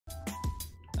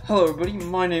Hello everybody,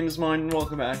 my name is Mine and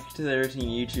welcome back to the Aeroteam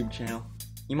YouTube channel.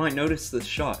 You might notice this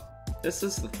shot. This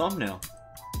is the thumbnail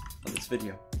of this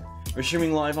video. We're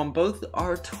streaming live on both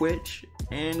our Twitch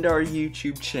and our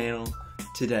YouTube channel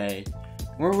today.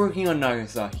 We're working on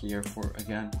Nagasaki Airport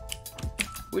again,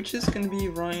 which is going to be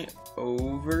right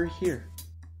over here.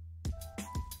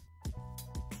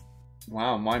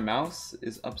 Wow, my mouse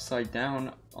is upside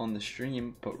down on the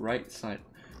stream, but right side.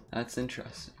 That's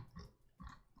interesting.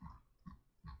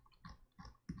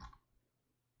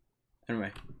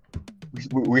 Anyway.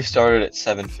 We started at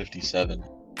 7:57.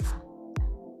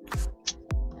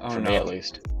 Oh, for me, at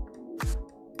least.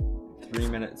 3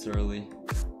 minutes early.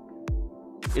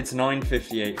 It's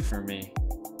 9:58 for me.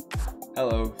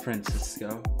 Hello,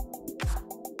 Francisco.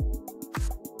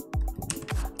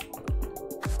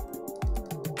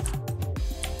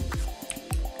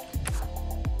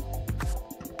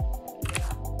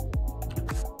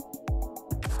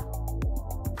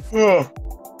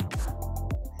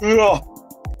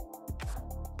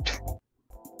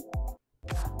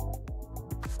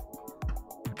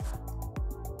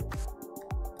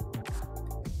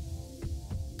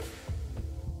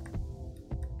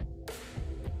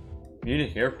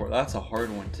 Munich Airport, that's a hard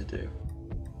one to do.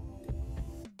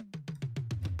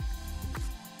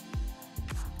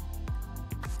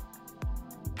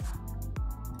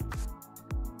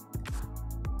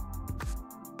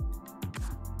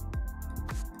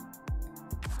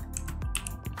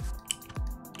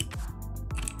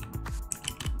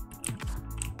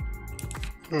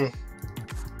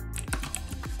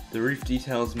 The roof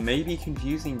details may be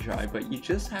confusing, Jai, but you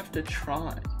just have to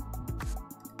try.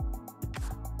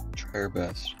 Try your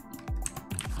best.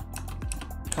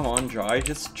 Come on, Jai,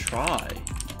 just try.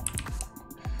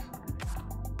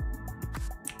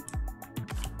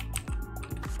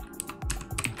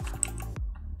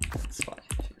 It's fine.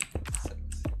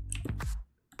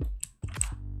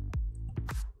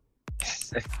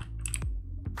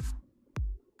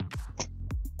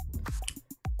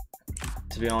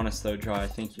 To be honest though, Jai, I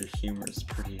think your humor is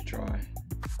pretty dry.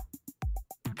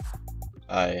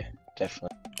 I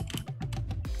definitely.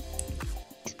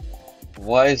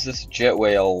 Why is this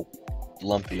jetway all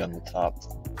lumpy on the top?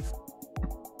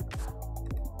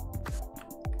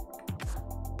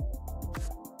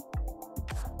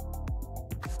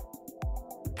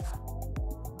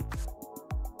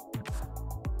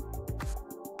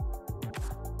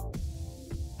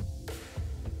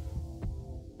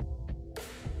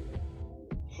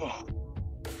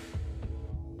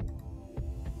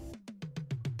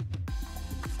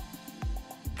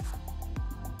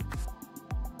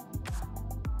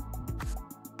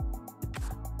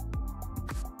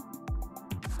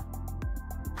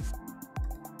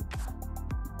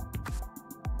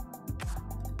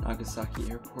 Nagasaki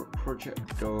Airport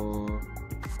Projecto.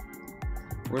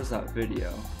 Where's that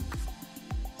video?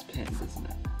 It's pinned, isn't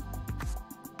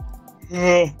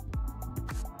it?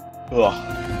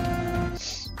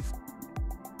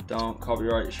 Don't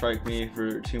copyright strike me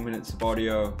for 2 minutes of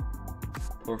audio.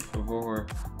 Por favor.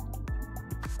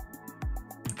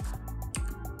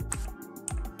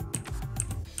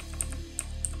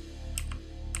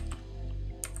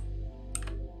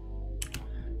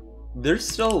 There's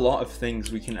still a lot of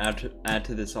things we can add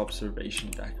to this observation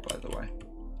deck, by the way.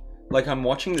 Like, I'm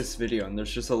watching this video and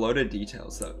there's just a load of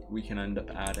details that we can end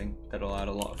up adding that'll add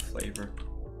a lot of flavor.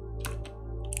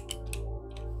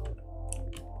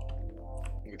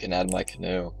 We can add my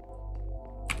canoe.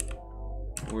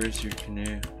 Where's your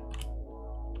canoe?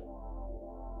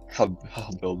 I'll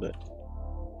build it.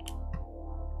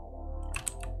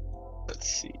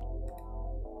 Let's see.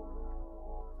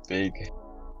 Big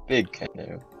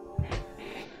canoe.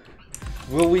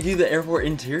 Will we do the airport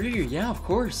interior? Yeah, of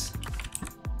course.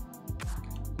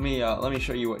 Let me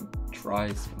show you what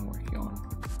Dry's been working on.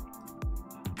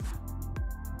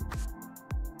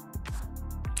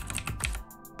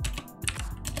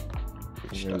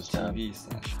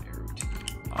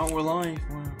 Twitch.tv/Aeroteam. Oh, we're live.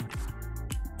 Wow.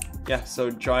 Yeah,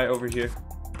 so Dry over here,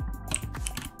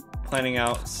 planning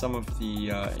out some of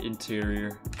the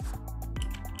interior.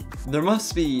 There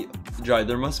must be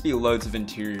loads of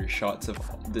interior shots of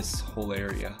this whole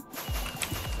area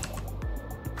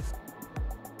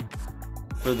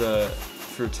for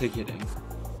ticketing.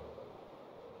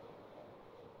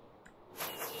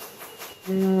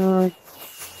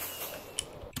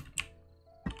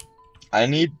 I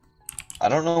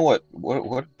don't know what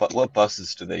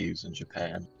buses do they use in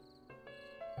Japan?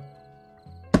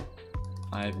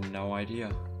 I have no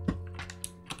idea.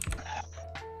 I have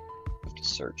to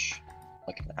search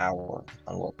like an hour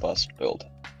on what bus to build.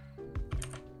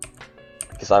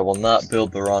 Because I will not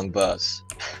build the wrong bus.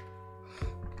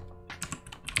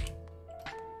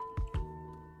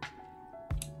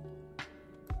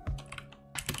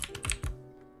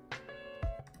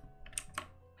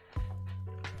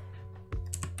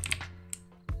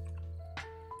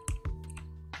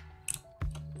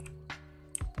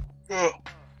 I'm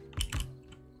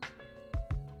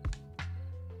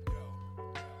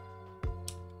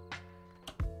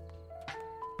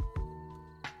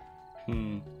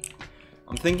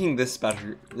thinking this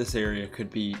area could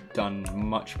be done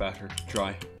much better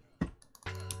dry.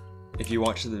 If you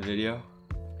watch the video,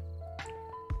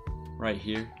 right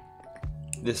here,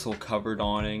 this will cover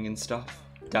awning and stuff.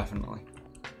 Definitely.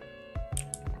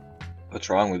 What's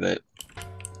wrong with it?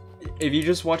 If you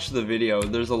just watch the video,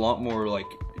 there's a lot more like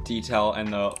detail,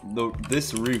 and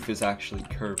this roof is actually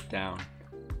curved down.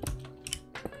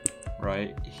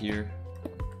 Right here.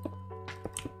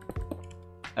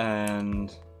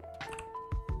 And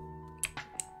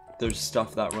there's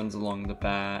stuff that runs along the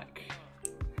back.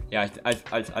 Yeah,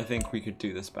 I think we could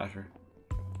do this better.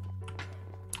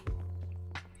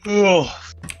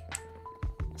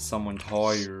 Someone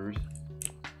tired.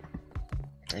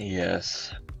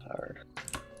 Yes, tired.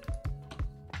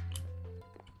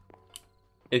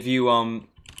 If you watch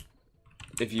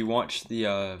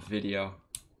the video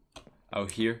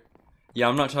out here, yeah,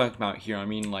 I'm not talking about here. I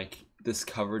mean like this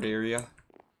covered area,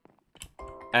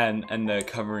 and the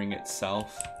covering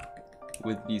itself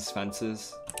with these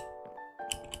fences.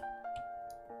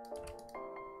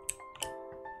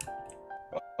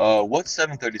 What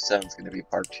 737 is going to be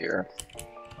parked here?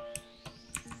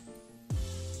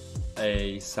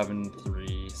 A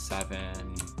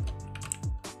 737.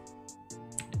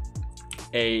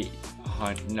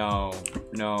 No,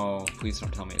 please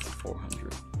don't tell me it's a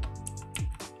 400.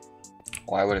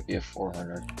 Why would it be a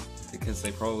 400? Because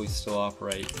they probably still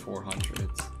operate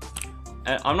 400s.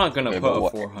 And I'm not gonna put a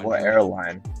 400. What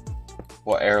airline?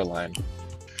 What airline?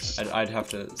 I'd have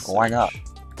to search. Why not?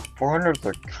 400s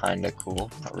are kinda cool,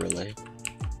 not really.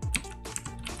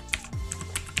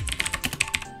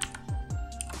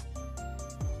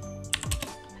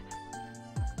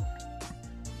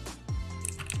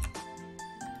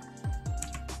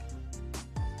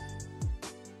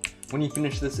 When you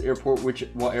finish this airport,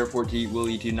 what airport will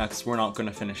you do next? We're not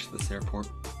gonna finish this airport.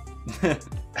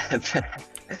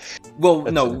 Well,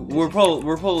 no, we're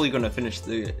probably gonna finish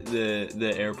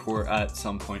the airport at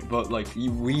some point, but like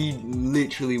we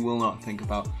literally will not think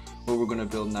about what we're gonna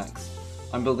build next.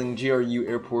 I'm building GRU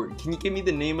airport. Can you give me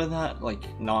the name of that? Like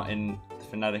not in the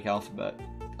phonetic alphabet,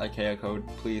 IKEA code,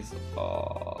 please.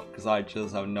 Oh, because I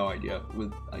just have no idea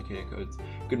with IKEA codes.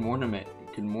 Good morning, mate.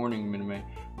 Good morning, Minime.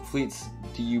 Fleets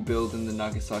do you build in the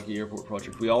Nagasaki airport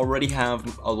project? We already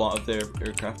have a lot of their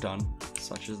aircraft done,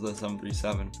 such as the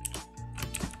 737.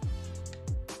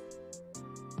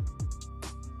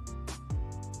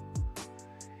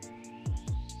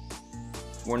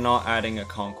 We're not adding a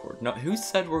Concorde. No, who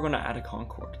said we're gonna add a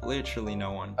Concorde? Literally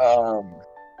no one.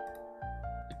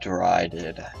 Dry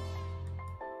did.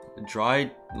 Dry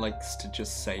likes to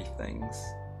just say things.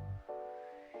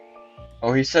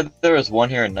 Oh, he said there was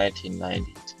one here in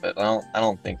 1990s, but I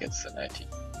don't think it's the 19.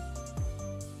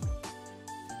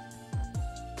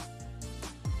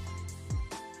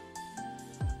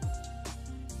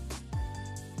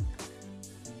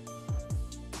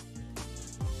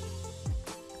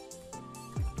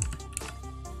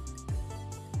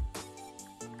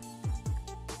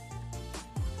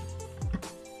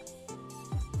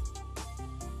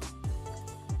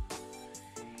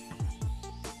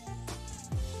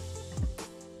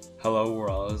 Hello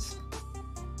Roz.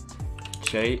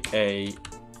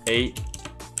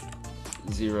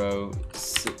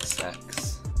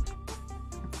 JA806X.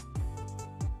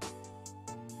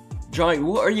 Johnny,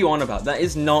 what are you on about? That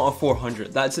is not a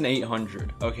 400. That's an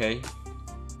 800. Okay.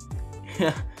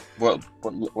 What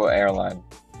airline?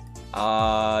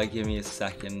 Give me a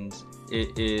second.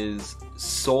 It is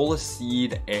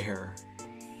Solacid Air.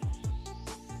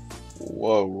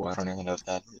 Whoa, I don't even know if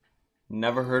that is.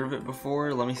 Never heard of it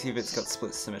before. Let me see if it's got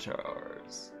split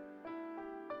scimitars.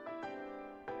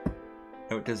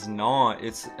 No, it does not.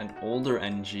 It's an older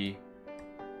NG.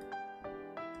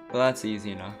 But that's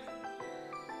easy enough.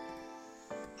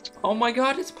 Oh my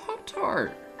god, it's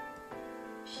Pop-Tart!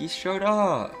 He showed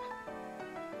up.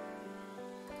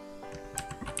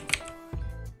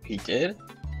 He did?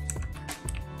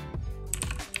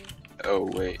 Oh,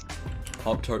 wait.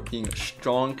 Pop-Tart being a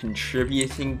strong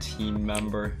contributing team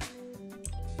member.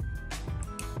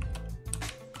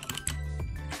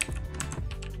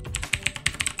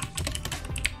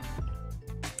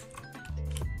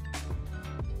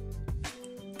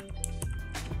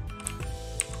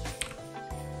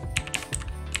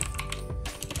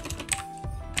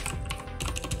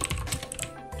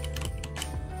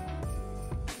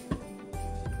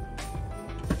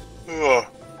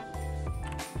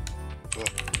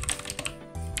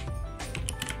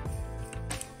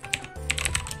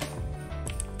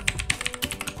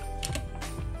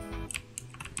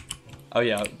 Oh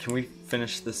yeah, can we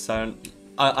finish this sound?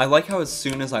 I like how as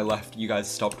soon as I left, you guys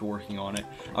stopped working on it.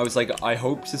 I was like, I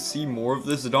hope to see more of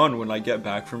this done when I get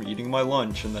back from eating my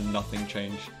lunch, and then nothing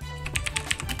changed.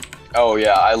 Oh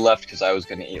yeah, I left because I was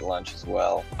gonna eat lunch as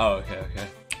well. Oh, okay, okay.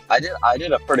 I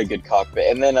did a pretty good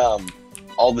cockpit, and then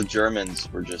all the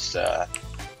Germans were just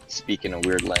speaking a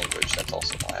weird language. That's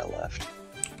also why I left.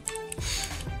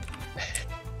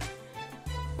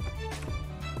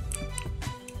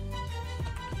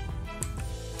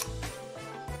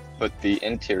 But the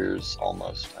interior's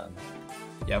almost done.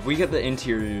 Yeah, if we get the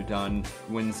interior done,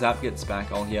 when Zap gets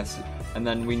back, all he has to... And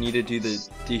then we need to do the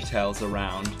details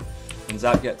around. When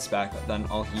Zap gets back, then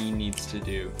all he needs to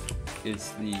do is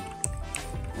the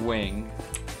wing.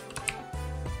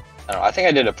 I don't know, I think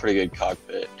I did a pretty good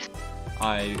cockpit.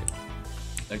 I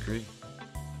agree.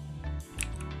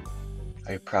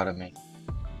 Are you proud of me?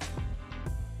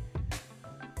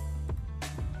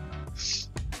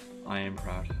 I am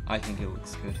proud. I think it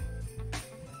looks good.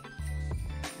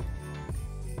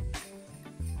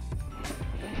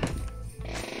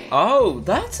 Oh,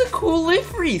 that's a cool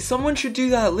livery! Someone should do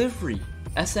that livery.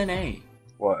 SNA.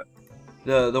 What?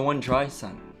 The one Dry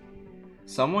sent.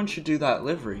 Someone should do that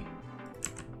livery.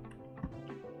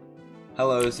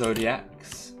 Hello,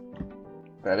 Zodiacs.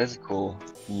 That is cool.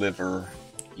 Livery.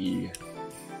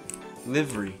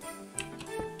 Livery.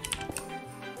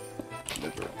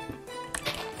 Liver.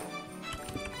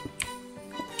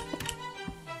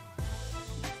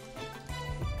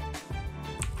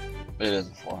 It is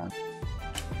a 400.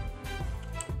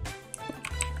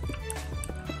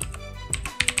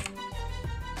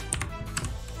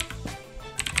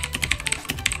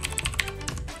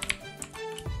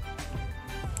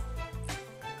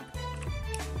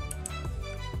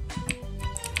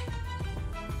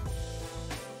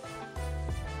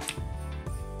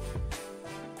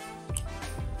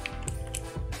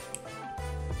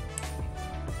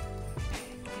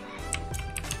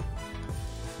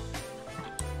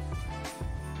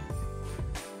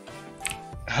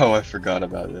 Oh, I forgot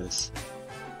about this.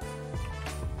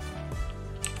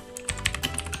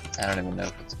 I don't even know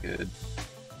if it's good.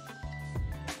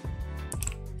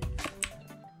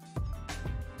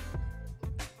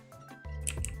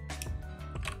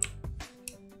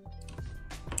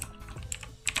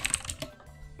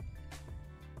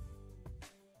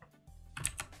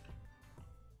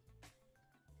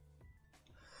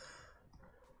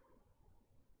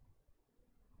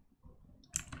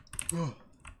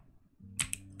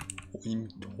 I'm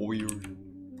tired.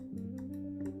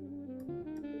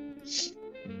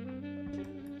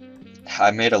 I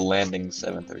made a landing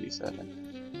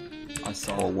 737 I a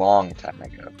saw. long time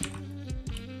ago.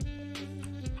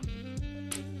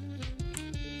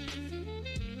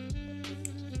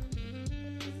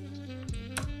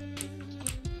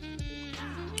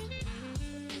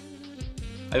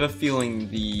 I have a feeling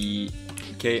the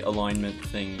gate alignment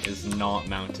thing is not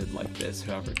mounted like this,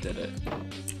 whoever did it. I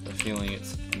have a feeling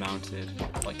it's mounted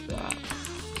like that.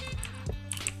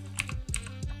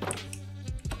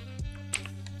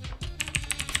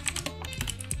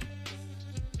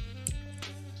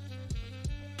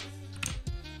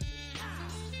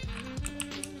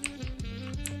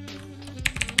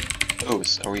 Oh,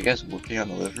 so are you guys working on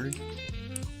the livery?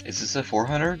 Is this a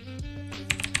 400?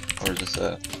 Or is this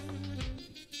a...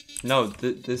 No,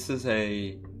 this is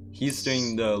a... He's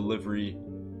doing the livery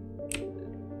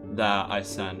that I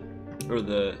sent, or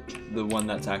the one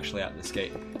that's actually at this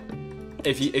gate.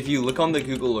 If you look on the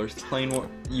Google Earth plane,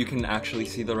 you can actually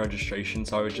see the registration.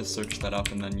 So I would just search that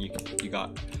up, and then you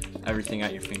got everything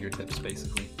at your fingertips,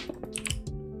 basically.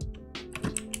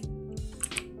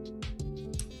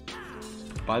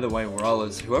 By the way,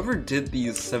 Morales, whoever did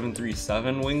these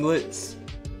 737 winglets,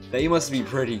 they must be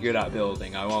pretty good at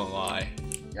building. I won't lie.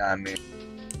 Yeah, I mean...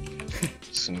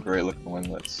 some great looking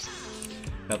winglets.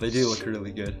 Yeah, they do look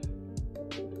really good.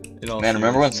 Man,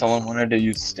 remember when someone wanted to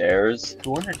use stairs?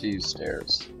 Who wanted to use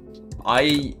stairs?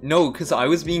 No, because I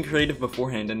was being creative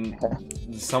beforehand, and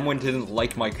someone didn't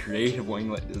like my creative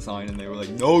winglet design, and they were like,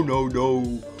 no,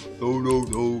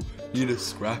 you need to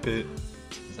scrap it.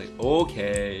 It's like,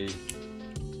 okay.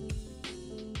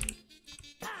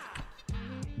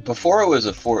 Before it was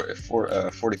a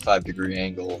 45-degree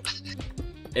angle.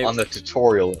 On the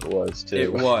tutorial it was too.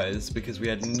 It was, because we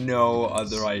had no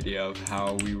other idea of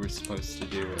how we were supposed to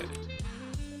do it.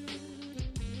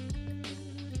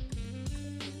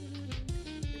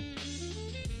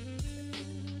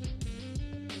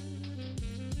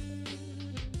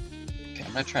 Okay,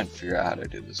 I'm gonna try and figure out how to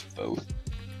do this boat.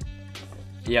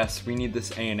 Yes, we need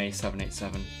this ANA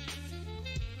 787.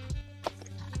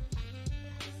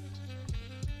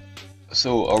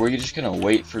 So, are we just gonna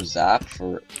wait for Zap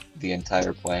for the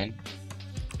entire plane?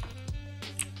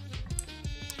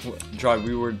 Drive,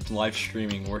 we were live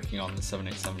streaming working on the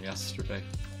 787 yesterday.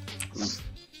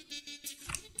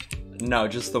 No,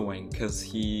 just the wing, because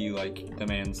he, like,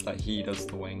 demands that he does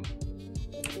the wing.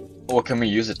 Well, can we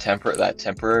use that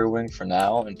temporary wing for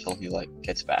now until he, like,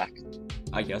 gets back?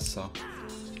 I guess so.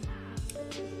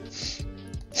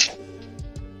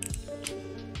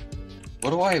 What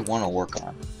do I want to work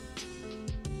on?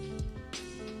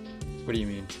 What do you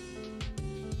mean?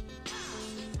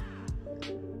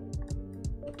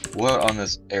 What on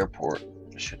this airport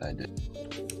should I do?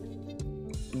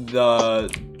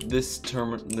 This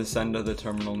end of the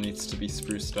terminal needs to be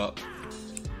spruced up.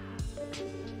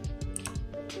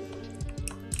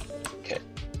 Okay.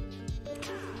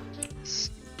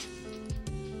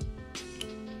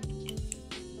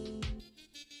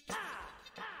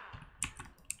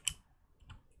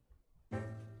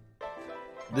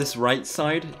 This right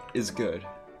side is good.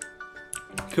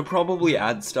 Could probably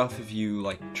add stuff if you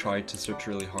like tried to search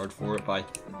really hard for it,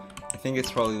 but I think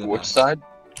it's probably the Which best. side?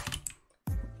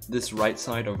 This right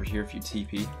side over here if you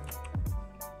TP.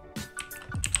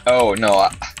 Oh no,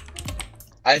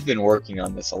 I've been working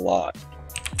on this a lot.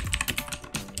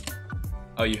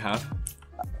 Oh, you have?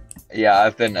 Yeah,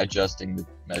 I've been adjusting the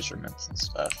measurements and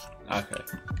stuff. Okay.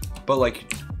 But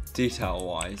like detail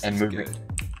wise, And it's moving. good.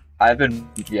 I've been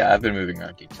moving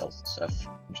around details and stuff.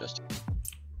 Just.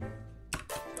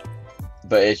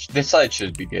 But this side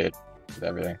should be good with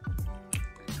everything.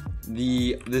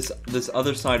 This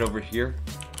other side over here,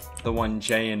 the one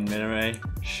Jay and Minare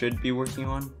should be working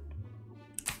on,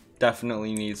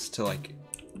 definitely needs to like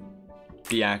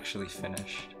be actually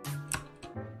finished.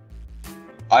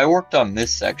 I worked on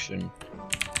this section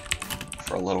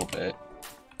for a little bit.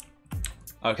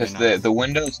 Okay, Because nice. the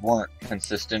windows weren't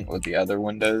consistent with the other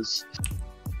windows.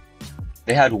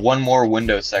 They had one more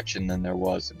window section than there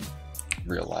was in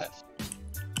real life.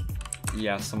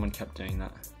 Yeah, someone kept doing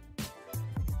that.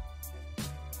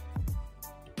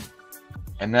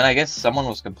 And then I guess someone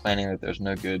was complaining that there's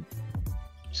no good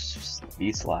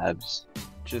B-slabs.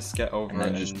 Just get over And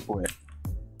then it just and quit.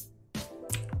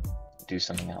 Do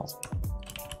something else.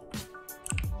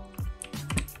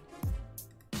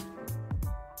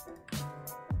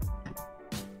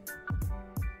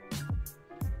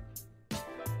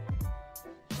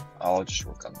 I'll just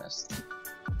work on this.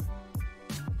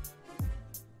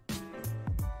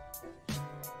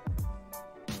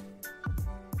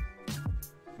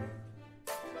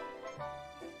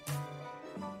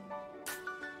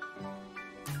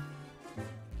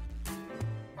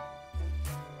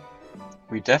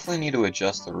 We definitely need to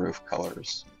adjust the roof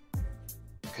colors.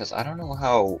 Because I don't know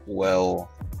how well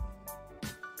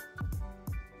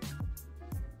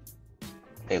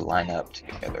they line up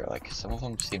together. Like, some of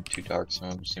them seem too dark, some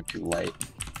of them seem too light.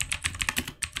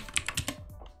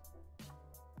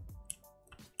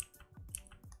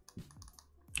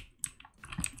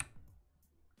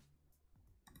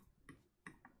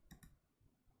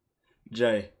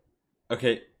 Jay,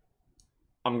 okay,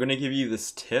 I'm gonna give you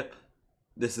this tip.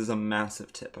 This is a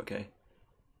massive tip, okay?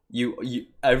 You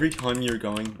every time you're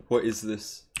going, what is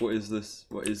this? What is this?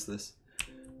 What is this?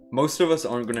 Most of us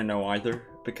aren't gonna know either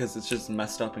because it's just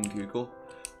messed up in Google.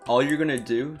 All you're gonna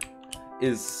do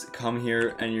is come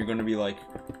here and you're gonna be like,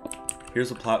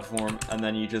 here's a platform, and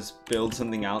then you just build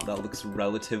something out that looks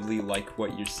relatively like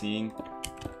what you're seeing.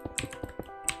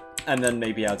 And then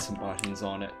maybe add some buttons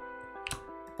on it.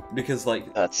 Because like,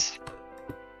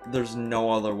 there's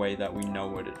no other way that we know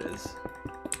what it is.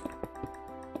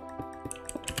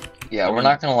 Yeah, we're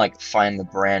not gonna like find the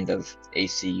brand of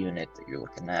AC unit that you're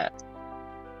looking at.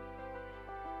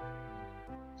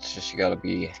 It's just you gotta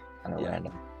be kind of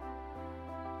random.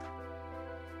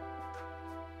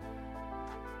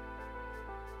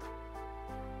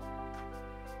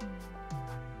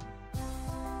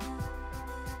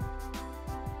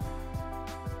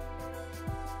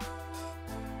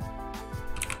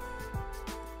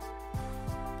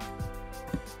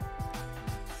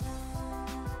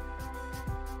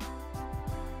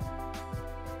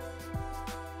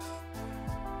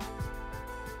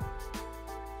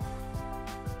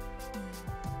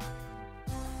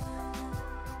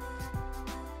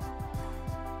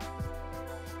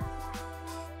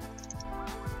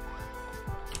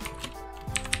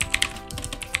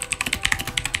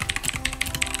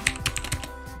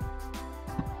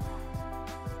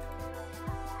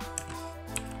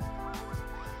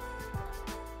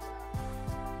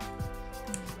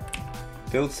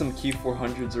 Build some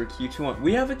Q400s or Q200.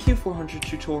 We have a Q400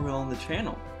 tutorial on the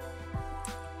channel.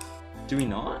 Do we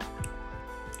not?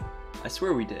 I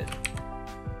swear we did.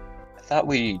 thought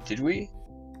we did we?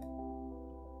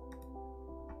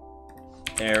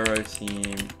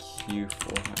 Aeroteam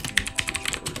Q400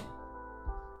 tutorial.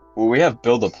 Well, we have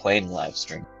build a plane live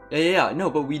stream. Yeah, no,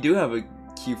 but we do have a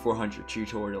Q400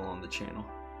 tutorial on the channel.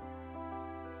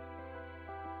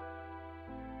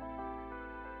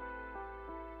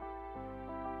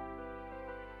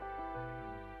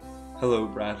 Hello,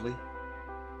 Bradley.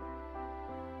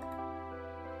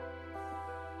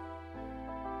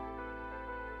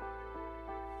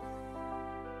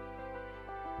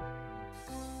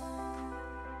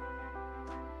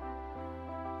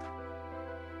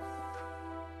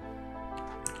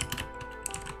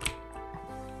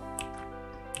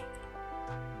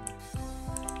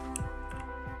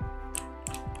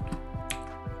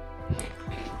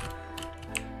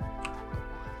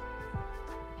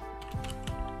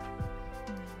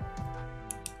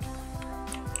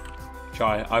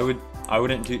 I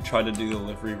wouldn't try to do the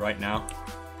delivery right now.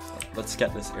 Let's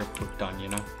get this airport done, you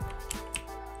know?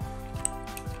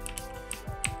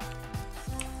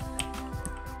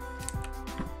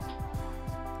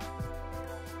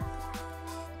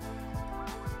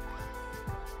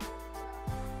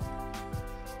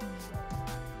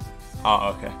 Ah,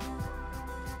 okay.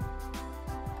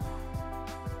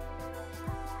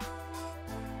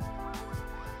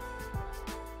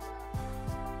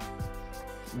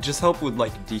 Just help with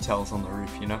like details on the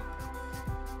roof, you know?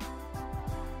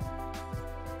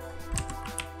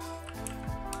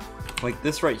 Like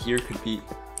this right here could be...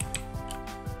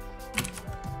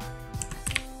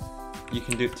 You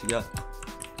can do it together.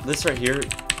 This right here,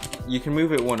 you can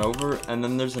move it one over, and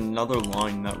then there's another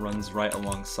line that runs right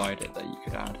alongside it that you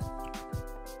could add.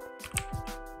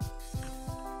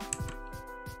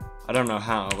 I don't know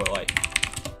how, but like...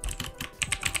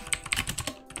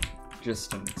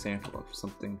 Just an example of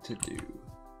something to do.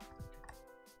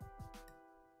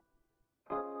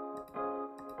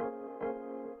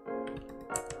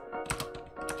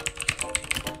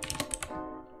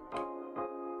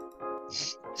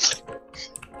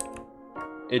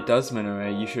 It does, Minore.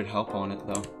 You should help on it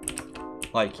though.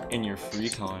 Like, in your free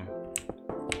time.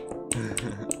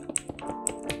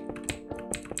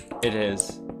 It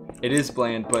is. It is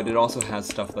bland, but it also has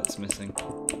stuff that's missing.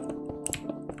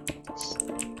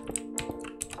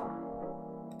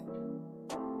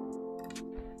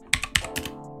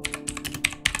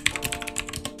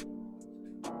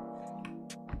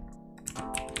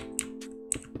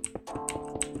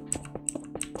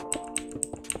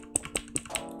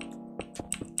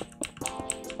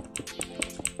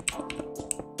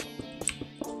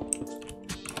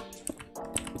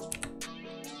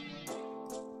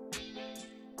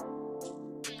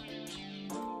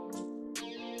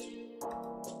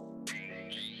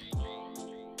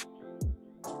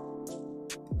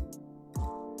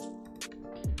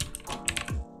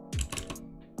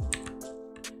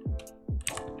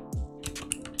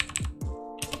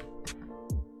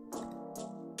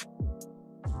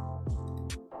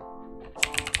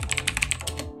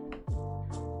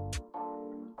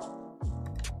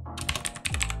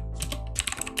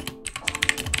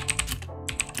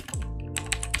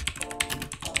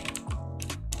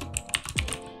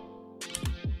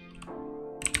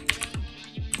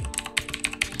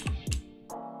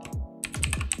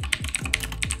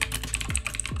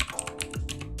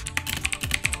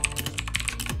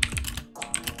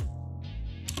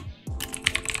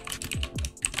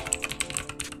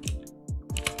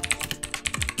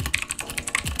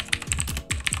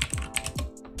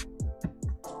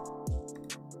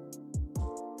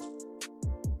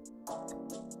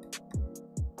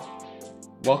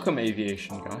 Welcome,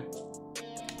 aviation guy.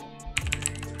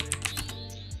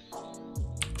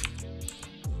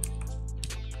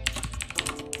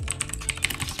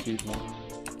 Speed 1.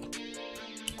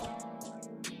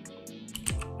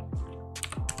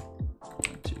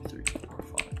 1, 2, 3, 4,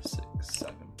 5, 6,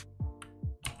 7.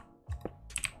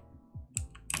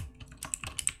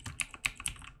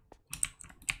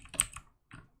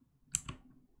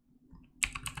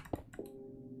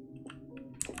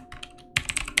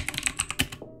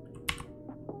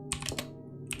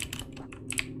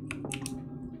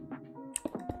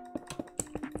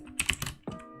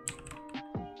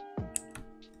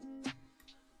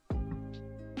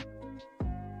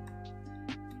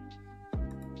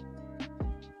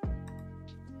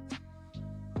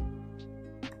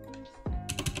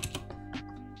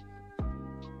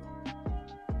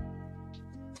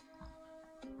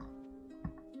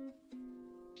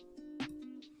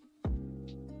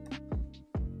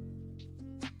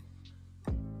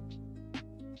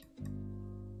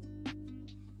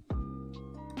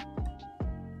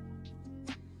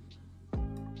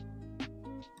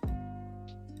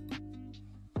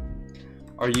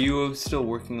 Are you still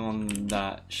working on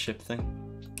that ship thing?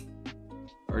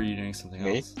 Or are you doing something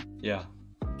Me? else? Yeah.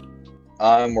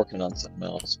 I'm working on something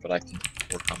else, but I can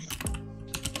work on that.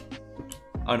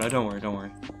 Oh no, don't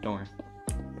worry.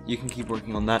 You can keep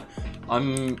working on that.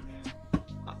 I'm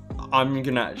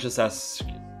gonna just ask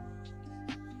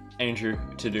Andrew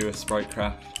to do a sprite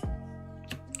craft.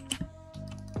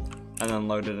 And then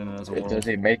load it in as a world. Does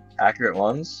he make accurate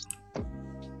ones?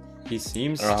 He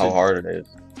seems I don't know how hard it is.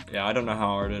 Yeah, I don't know how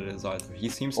hard it is either. He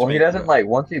seems to Well, make he doesn't like,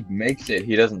 once he makes it,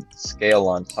 he doesn't scale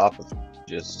on top of it.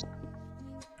 Just,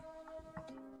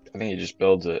 I think he just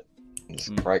builds it in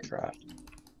sprite craft.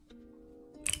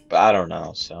 But I don't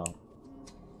know, so.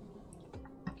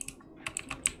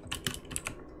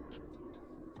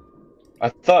 I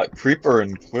thought Creeper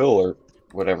and Quill or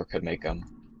whatever could make them.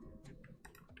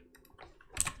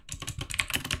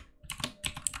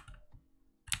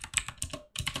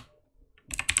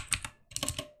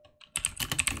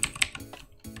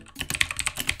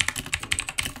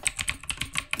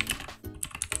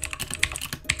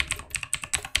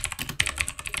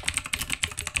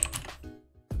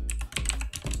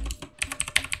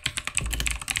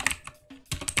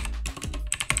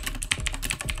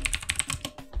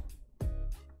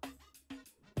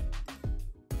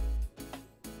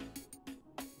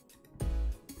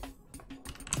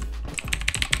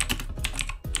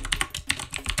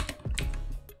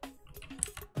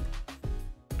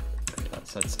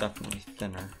 So it's definitely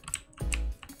thinner.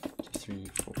 2, 3,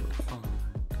 4, 5.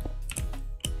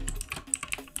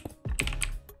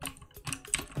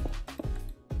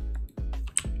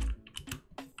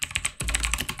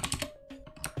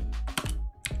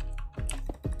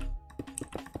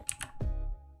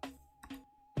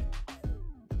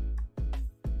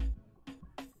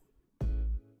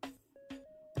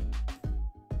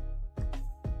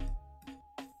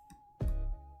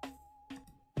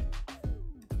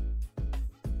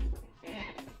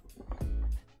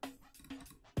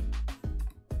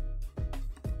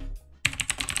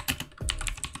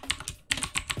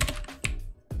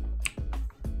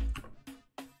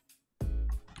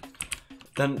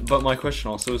 Then, but my question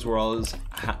also as well is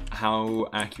how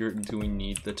accurate do we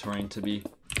need the terrain to be,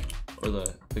 or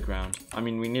the ground? I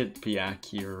mean, we need it to be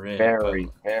accurate. Very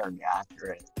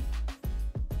accurate.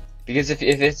 Because if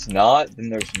it's not, then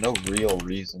there's no real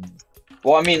reason.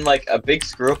 Well, I mean, like, a big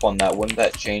screw up on that, wouldn't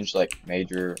that change, like,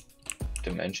 major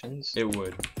dimensions? It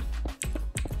would.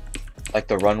 Like,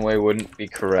 the runway wouldn't be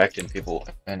correct,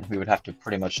 and we would have to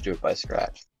pretty much do it by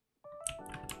scratch.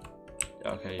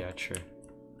 Okay, yeah, true.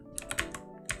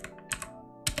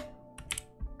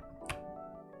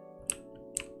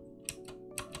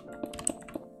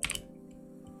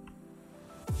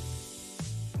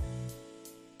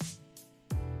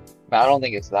 But I don't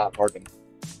think it's that hard to.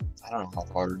 I don't know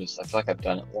how hard it is. I feel like I've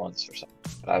done it once or something,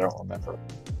 but I don't remember.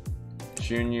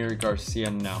 Junior Garcia,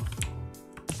 no.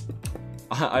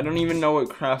 I don't even know what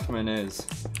Craftman is.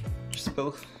 Just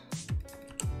spell.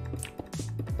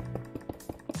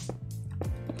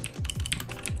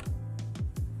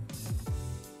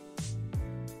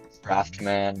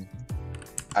 Craftman.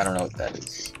 I don't know what that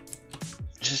is.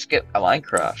 Just get a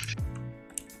Minecraft.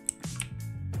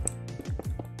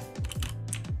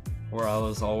 Or I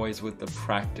was always with the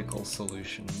practical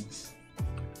solutions.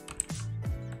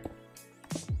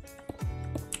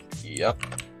 Yep.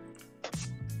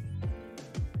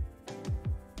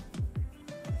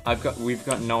 We've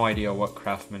got no idea what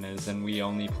Craftman is, and we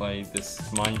only play this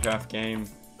Minecraft game,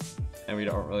 and we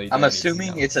don't really. I'm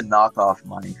assuming it's a knockoff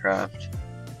Minecraft.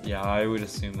 Yeah, I would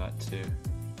assume that too.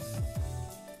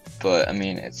 But I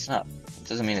mean, it's not. It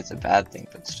doesn't mean it's a bad thing,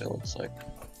 but still, it's like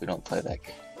we don't play that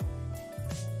game.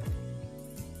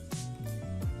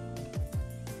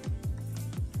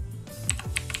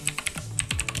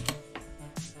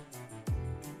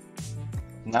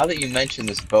 Now that you mention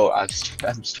this boat,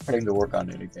 I'm starting to work on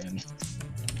it again.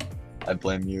 I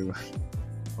blame you.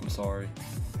 I'm sorry.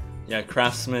 Yeah,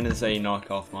 Craftsman is a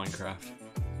knockoff Minecraft.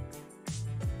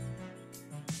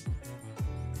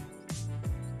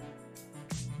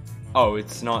 Oh,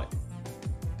 it's not...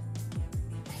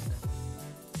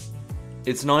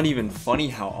 It's not even funny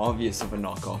how obvious of a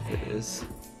knockoff it is.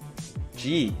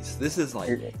 Jeez, this is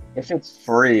like... If it's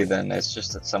free, then it's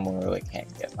just that someone really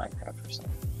can't get Minecraft or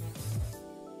something.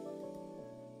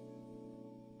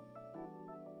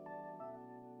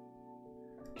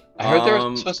 I heard there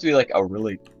was supposed to be like a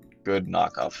really good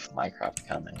knockoff Minecraft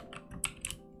coming.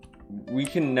 We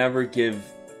can never give...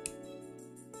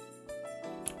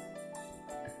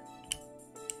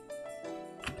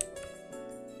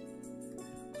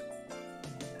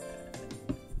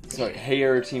 Sorry, hey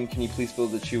Aeroteam, can you please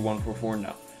build the Chew 144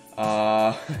 now?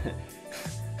 Uh,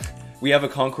 we have a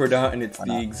Concordat and it's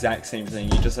the exact same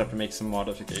thing. You just have to make some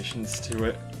modifications to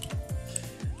it.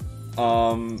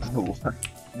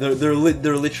 They're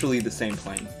literally the same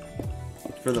plane,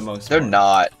 for the most part. They're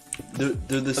not.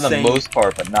 They're the For same. the most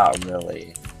part, but not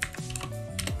really.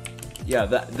 Yeah,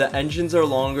 the engines are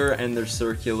longer and they're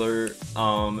circular.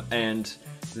 And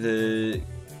the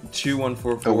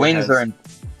 2144. The wings are in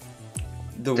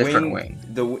the different wing.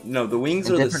 wings. The wings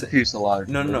are the same. Fuselage.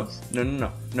 No.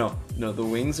 The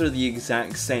wings are the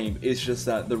exact same. It's just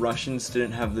that the Russians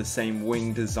didn't have the same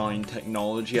wing design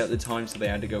technology at the time, so they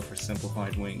had to go for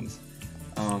simplified wings.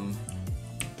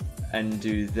 And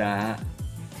do that.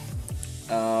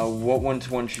 What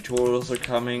one-to-one tutorials are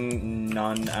coming?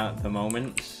 None at the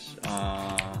moment.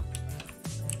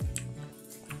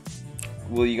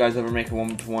 Will you guys ever make a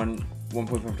 1-to-1,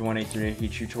 1.5 to 183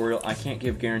 tutorial? I can't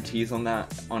give guarantees on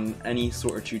that, on any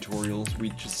sort of tutorials.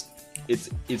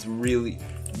 It's really,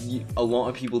 a lot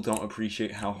of people don't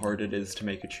appreciate how hard it is to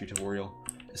make a tutorial,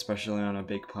 especially on a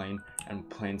big plane, and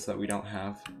planes that we don't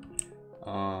have.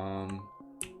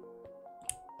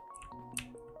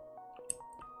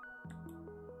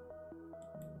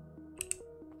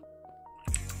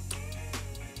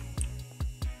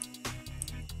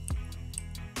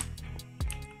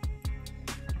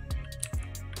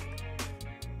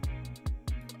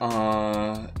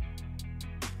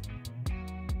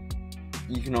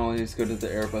 You can always go to the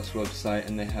Airbus website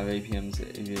and they have APM's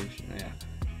aviation.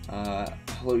 Yeah.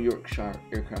 Hello Yorkshire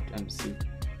Aircraft MC.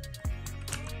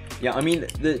 Yeah, I mean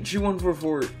the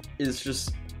G144 is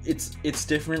just it's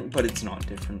different, but it's not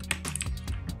different.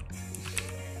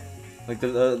 Like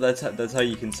that's how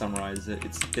you can summarize it.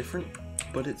 It's different,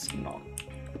 but it's not.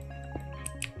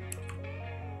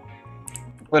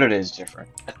 But it is different.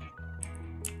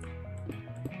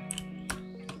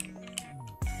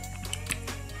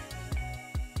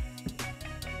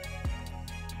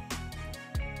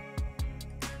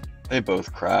 They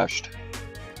both crashed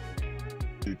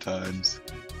 2 times.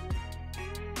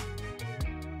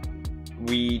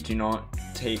 We do not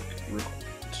take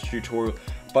tutorial.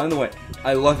 By the way,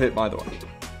 I love it, by the way.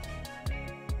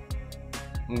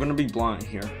 I'm gonna be blunt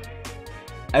here.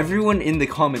 Everyone in the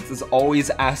comments is always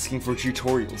asking for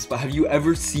tutorials, but have you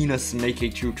ever seen us make a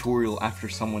tutorial after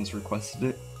someone's requested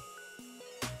it?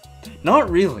 Not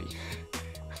really.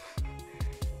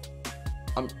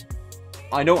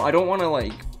 I don't want to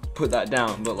like put that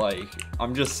down, but like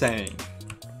I'm just saying.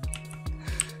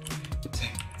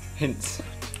 Hints.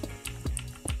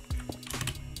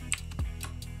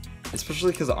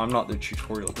 Especially because I'm not the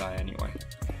tutorial guy anyway.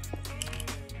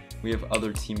 We have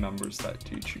other team members that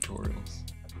do tutorials.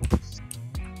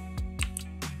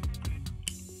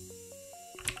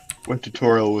 What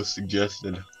tutorial was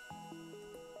suggested?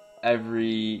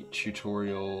 Every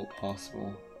tutorial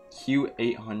possible.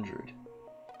 Q800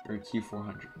 or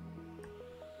Q400.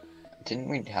 Didn't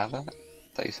we have that?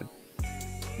 I thought you said.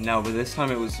 No, but this time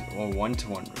it was a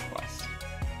one-to-one request.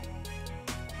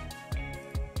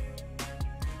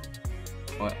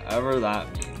 Whatever that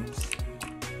means.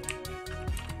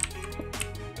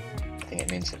 I think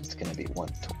it means that it's gonna be 1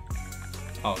 to.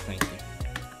 Oh, thank you.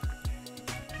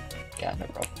 Yeah, no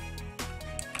problem.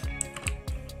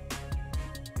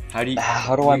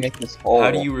 How do I make this whole?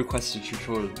 How do you request a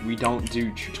tutorial? We don't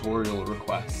do tutorial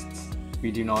requests.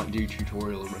 We do not do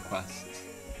tutorial requests.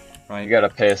 Right? You gotta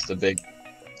pay us the big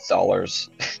dollars.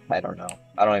 I don't know.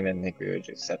 I don't even think we would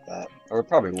accept that. Or we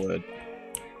probably would.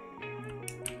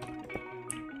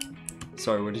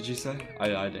 Sorry, what did you say? I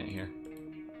didn't hear.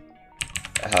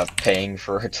 Paying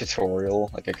for a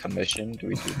tutorial, like a commission, do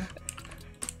we do that?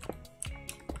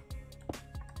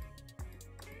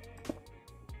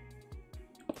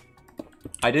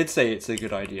 I did say it's a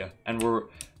good idea, and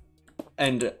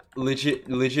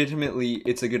legitimately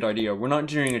it's a good idea. We're not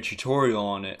doing a tutorial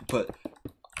on it, but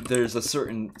there's a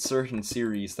certain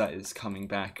series that is coming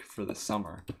back for the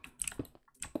summer.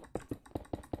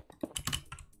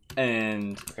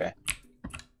 And okay.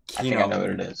 I think I know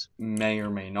what it is. May or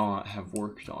may not have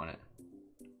worked on it.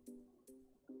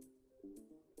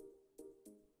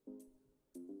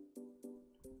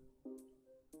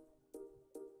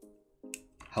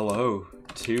 Hello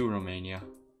to Romania.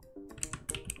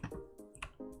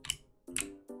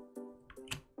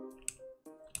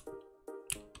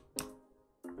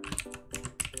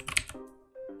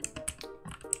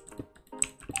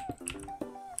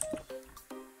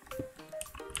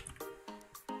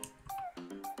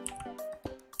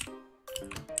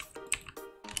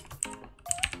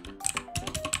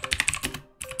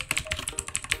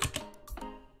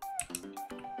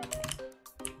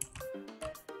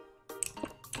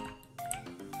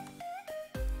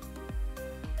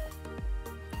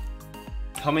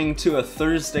 Coming to a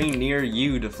Thursday near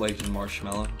you, Deflation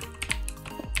Marshmallow.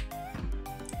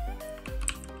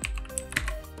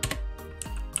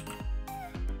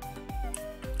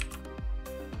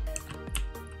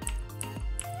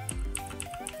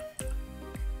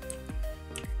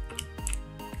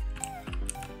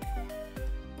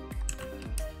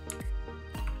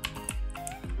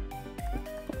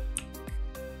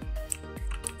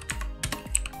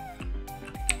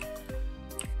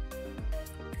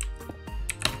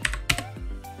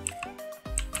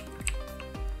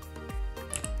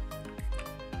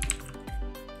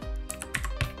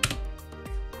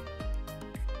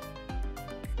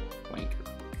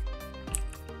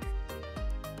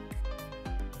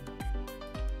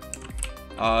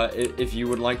 If you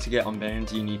would like to get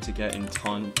unbanned, you need to get in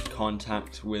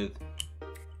contact with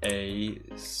a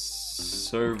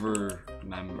server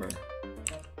member.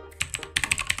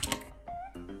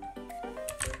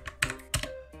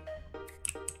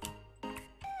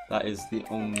 That is the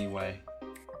only way.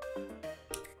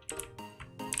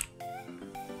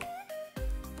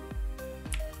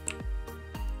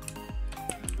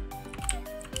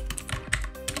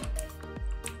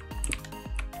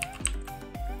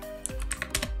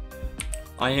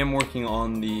 I am working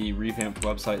on the revamped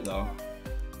website though.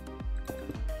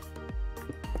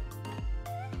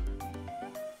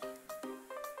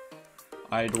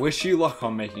 I'd wish you luck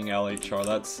on making LHR.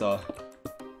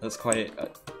 That's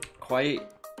quite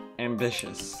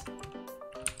ambitious.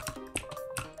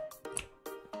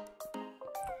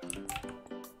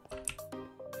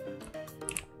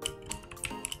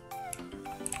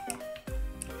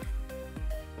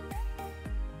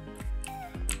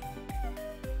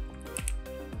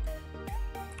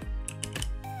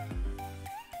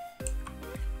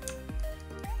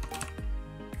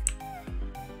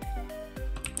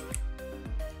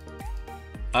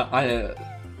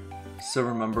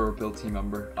 Server member or build team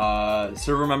member?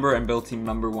 Server member and build team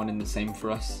member, one and the same for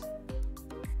us.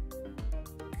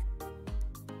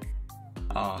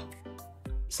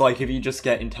 So like if you just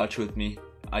get in touch with me,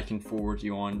 I can forward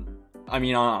you on. I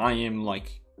mean, I am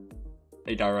like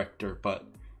a director, but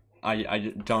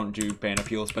I don't do ban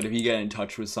appeals, but if you get in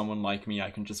touch with someone like me, I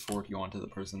can just forward you on to the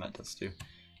person that does do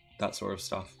that sort of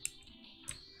stuff.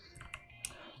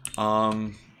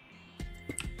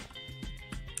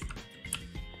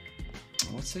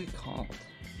 What's it called?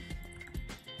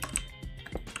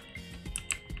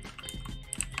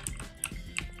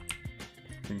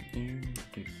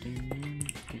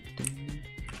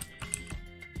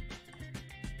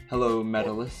 Hello,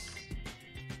 medalists.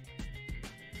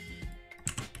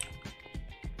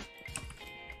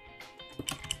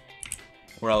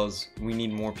 Or else we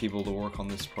need more people to work on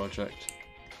this project.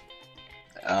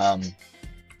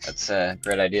 That's a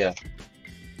great idea.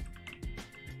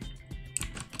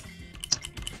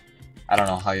 I don't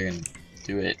know how you're gonna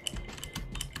do it.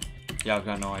 Yeah, I've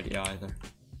got no idea either.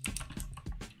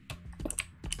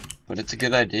 But it's a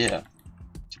good idea.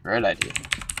 It's a great idea.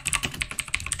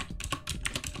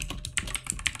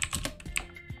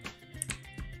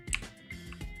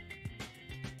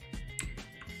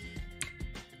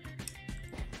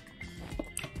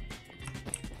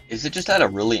 Is it just at a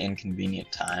really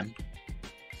inconvenient time?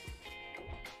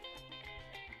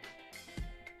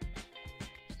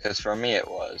 Because for me it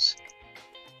was.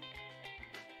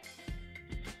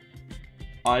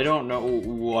 I don't know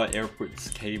what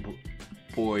airports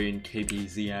K-Boy and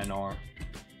KBZN are.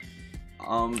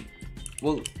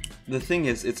 Well, the thing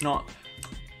is, it's not.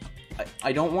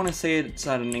 I don't want to say it's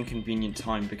at an inconvenient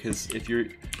time, because if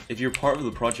you're part of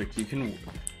the project, you can,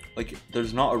 like,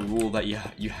 there's not a rule that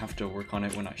you have to work on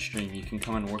it when I stream. You can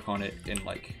come and work on it in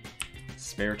like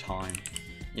spare time,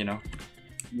 you know?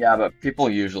 Yeah, but people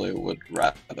usually would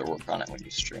rather work on it when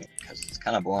you stream, because it's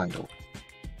kind of boring to.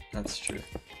 That's true.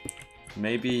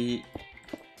 Maybe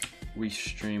we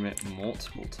stream it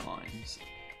multiple times.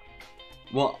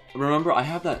 Well, remember, I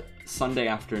have that Sunday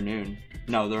afternoon.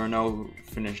 No, there are no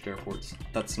finished airports.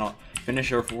 That's not...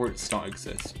 Finished airports don't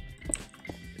exist.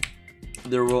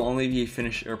 There will only be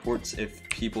finished airports if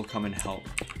people come and help.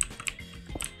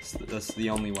 That's the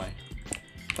only way.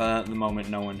 But at the moment,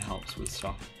 no one helps with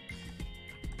stuff.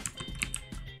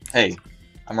 Hey,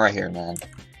 I'm right here, man.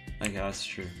 Okay, that's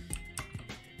true.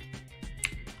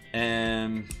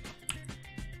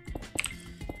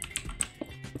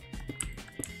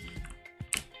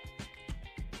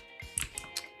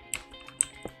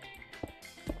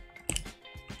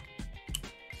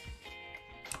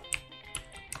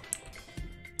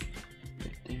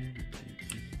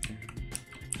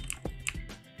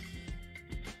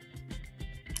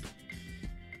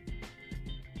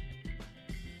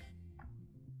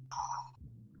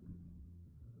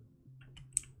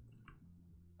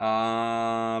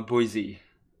 Boise.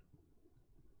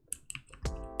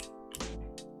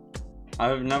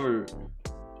 I've never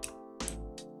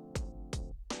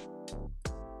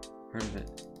heard of it.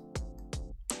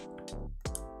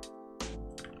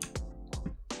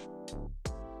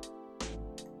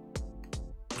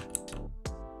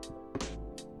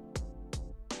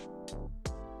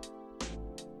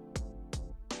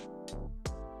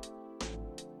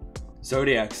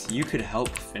 Zodiacs, you could help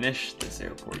finish this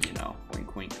airport, you know.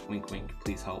 Wink, wink, wink, wink.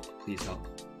 Please help. Please help.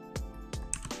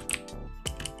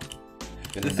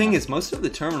 The thing is, most of the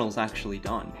terminal's actually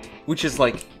done, which is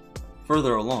like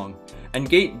further along. And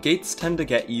gates tend to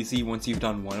get easy once you've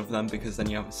done one of them because then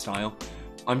you have a style.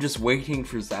 I'm just waiting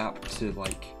for Zap to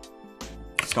like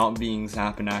stop being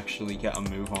Zap and actually get a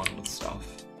move on with stuff,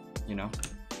 you know?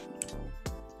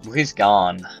 Well, he's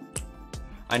gone.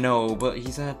 I know, but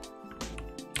he's had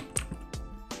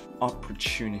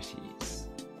opportunities.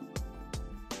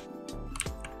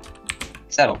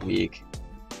 He's had a week.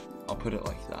 I'll put it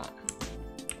like that.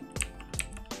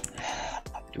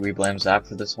 Do we blame Zap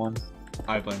for this one?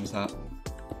 I blame Zap.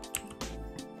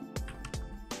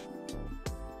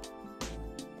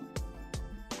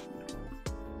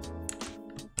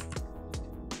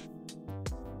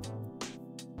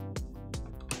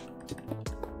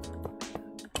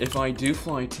 If I do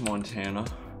fly to Montana,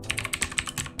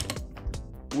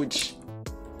 which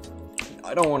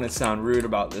I don't want to sound rude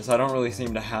about this, I don't really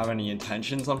seem to have any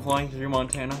intentions on flying through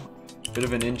Montana. Bit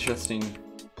of an interesting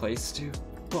place to,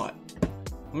 but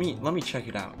let me check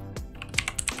it out.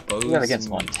 You got against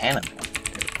Montana.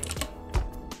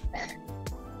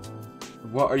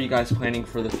 What are you guys planning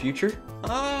for the future?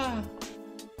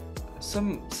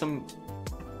 Some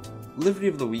Livery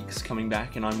of the Week's coming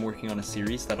back, and I'm working on a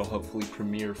series that'll hopefully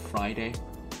premiere Friday.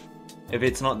 If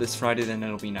it's not this Friday, then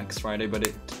it'll be next Friday, but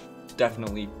it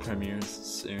definitely premieres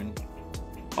soon.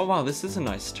 Oh wow, this is a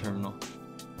nice terminal.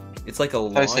 It's like a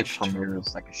launch. I say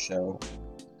premieres like a show.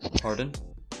 Pardon?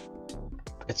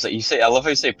 It's like you say. I love how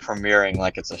you say premiering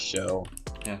like it's a show.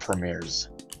 Yeah. Premieres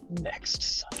next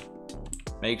Sunday.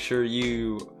 Make sure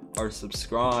you are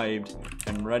subscribed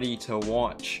and ready to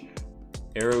watch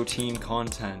Aeroteam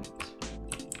content,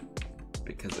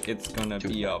 because it's gonna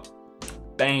be a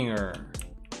banger,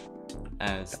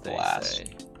 as they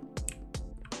say.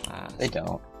 They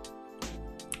don't.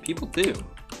 People do.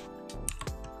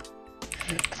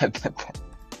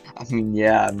 I mean,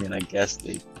 yeah. I mean, I guess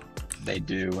they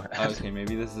do. Okay,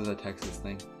 maybe this is a Texas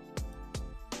thing.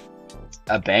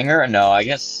 A banger? No, I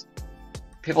guess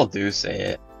people do say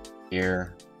it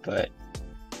here, but.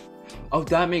 Oh,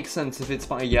 that makes sense. If it's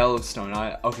by Yellowstone,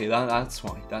 okay, that's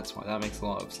why. That makes a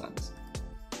lot of sense.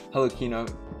 Hello,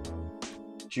 Keynote.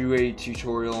 Do a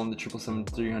tutorial on the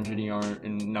 777-300ER,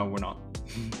 and no, we're not.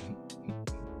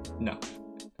 No.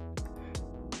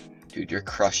 Dude, you're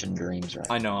crushing dreams right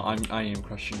now. I know. I am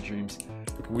crushing dreams.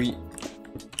 We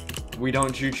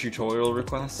don't do tutorial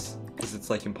requests because it's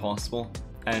like impossible,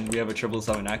 and we have a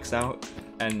 777X out,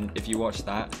 and if you watch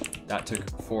that took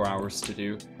 4 hours to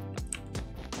do.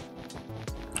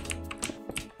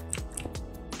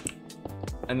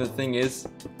 And the thing is,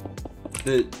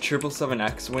 the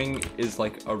 777X wing is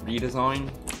like a redesign,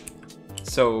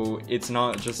 so it's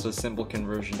not just a simple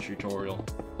conversion tutorial.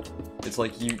 It's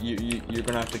like you're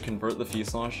gonna have to convert the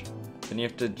fuselage, then you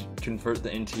have to convert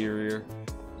the interior.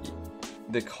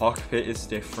 The cockpit is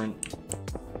different.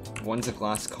 One's a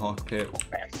glass cockpit.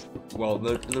 Well,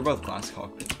 they're both glass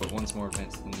cockpits, but one's more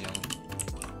advanced than the other.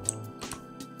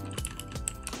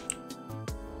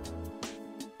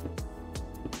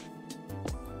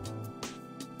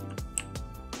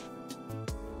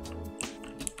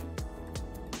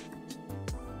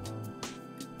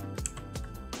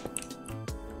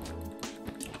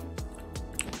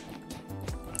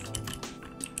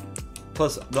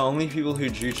 Plus, the only people who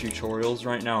do tutorials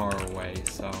right now are away,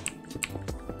 so...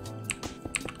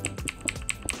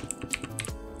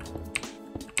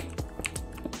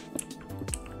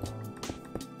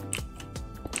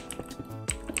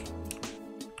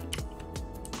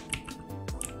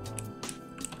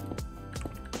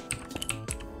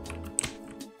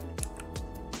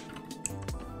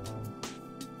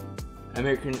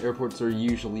 American airports are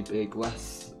usually big,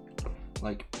 less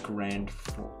like Grand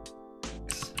Forks.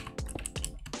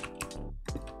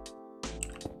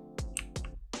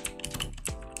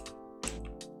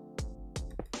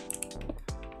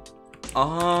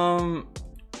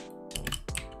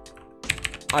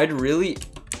 I'd really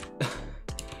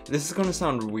this is gonna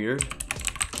sound weird,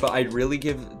 but I'd really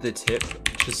give the tip,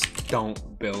 just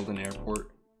don't build an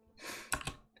airport.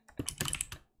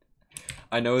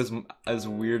 I know as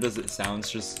weird as it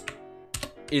sounds, just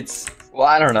it's... Well,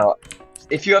 I don't know.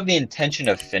 if you have the intention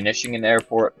of finishing an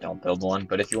airport, don't build one.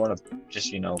 But if you want to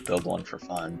just, build one for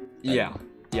fun. Yeah,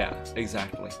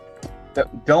 exactly.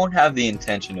 Don't have the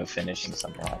intention of finishing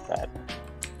something like that.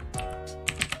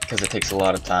 Because it takes a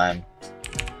lot of time.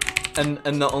 And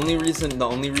the only reason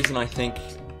I think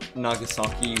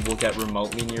Nagasaki will get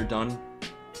remotely near done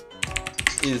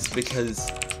is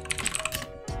because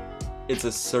it's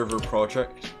a server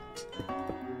project.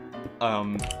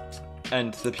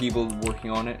 And the people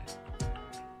working on it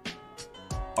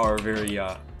are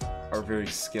very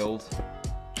skilled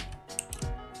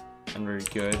and very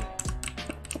good,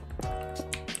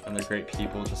 and they're great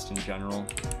people just in general.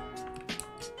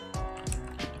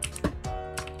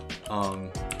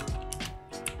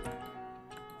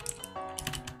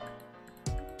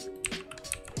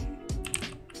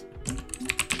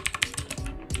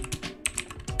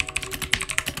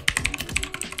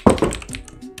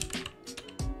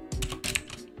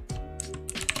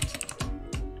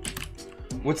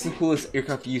 What's the coolest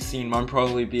aircraft you've seen? Mine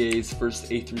probably BA's first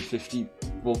A350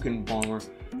 Vulcan bomber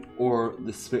or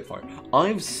the Spitfire.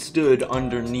 I've stood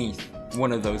underneath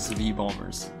one of those V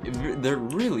bombers. They're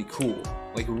really cool.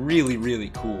 Like really, really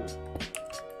cool.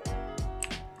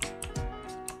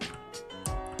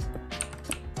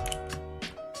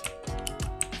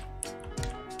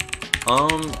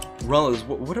 Rellas,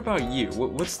 what about you?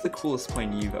 What's the coolest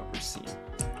plane you've ever seen?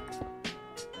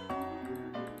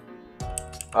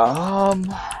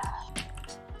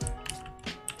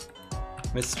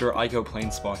 Mr. I go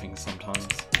plane spotting sometimes,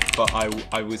 but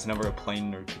I was never a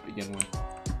plane nerd to begin with.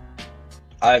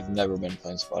 I've never been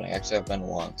plane spotting. Actually, I've been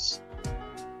once.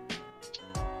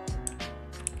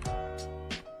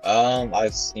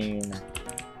 I've seen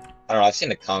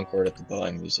the Concorde at the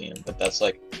Boeing Museum, but that's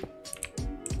like,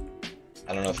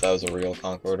 I don't know if that was a real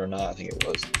Concorde or not. I think it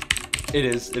was. It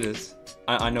is.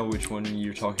 I know which one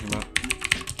you're talking about.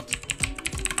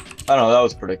 I don't know, that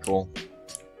was pretty cool.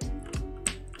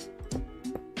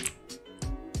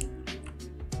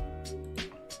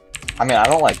 I mean, I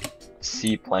don't like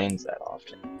see planes that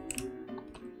often.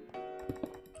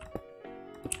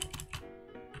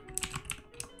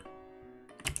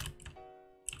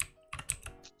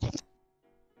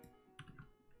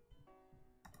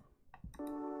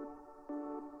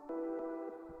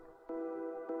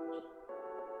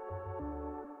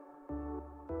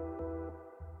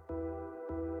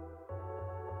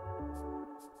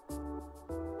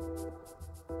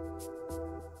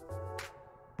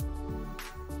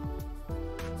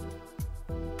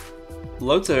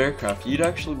 Loads of aircraft, you'd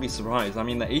actually be surprised. I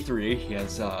mean, the A380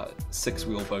 has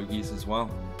 6-wheel bogies as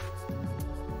well.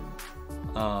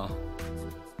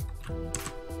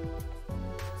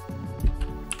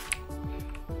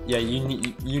 Yeah,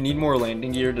 you need more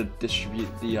landing gear to distribute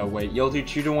the weight. You'll do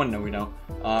 2 to 1, no we don't.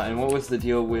 And what was the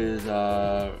deal with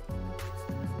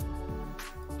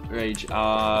Rage?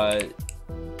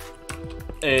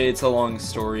 It's a long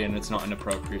story and it's not an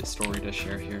appropriate story to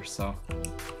share here, so.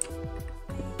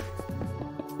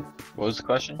 What was the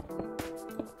question?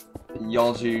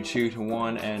 Y'all do 2 to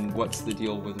 1, and what's the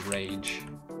deal with Rage?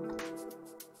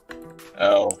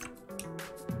 Oh.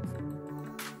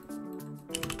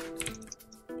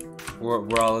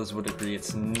 Morales would agree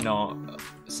it's not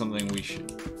something we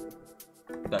should.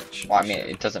 Well, I mean,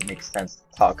 it doesn't make sense to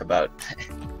talk about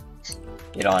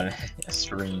it on a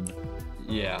stream.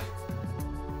 Yeah.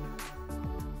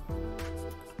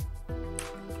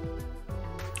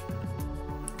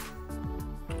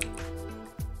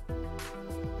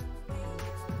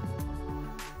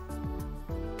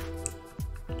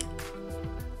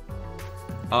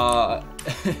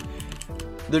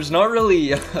 There's not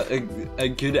really a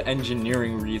good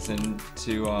engineering reason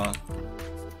to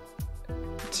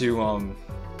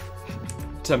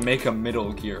make a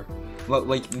middle gear.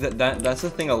 Like that's the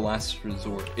thing of last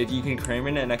resort. If you can cram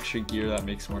in an extra gear, that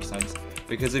makes more sense.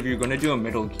 Because if you're going to do a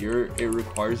middle gear, it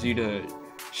requires you to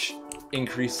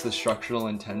increase the structural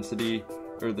intensity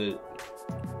or the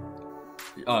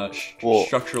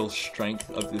structural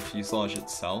strength of the fuselage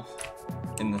itself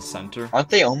in the center. Aren't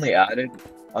they only added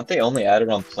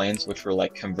on planes which were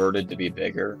like converted to be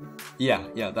bigger? Yeah,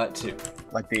 that too.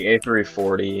 Like the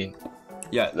A340.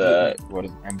 Yeah. What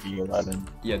is it, MD-11?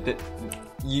 Yeah,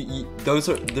 those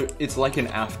are it's like an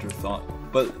afterthought.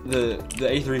 But the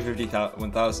A350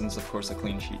 1000 is of course a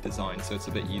clean sheet design, so it's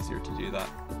a bit easier to do that.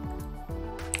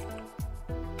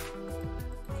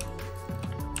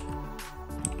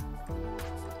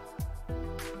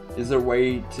 Is there a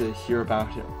way to hear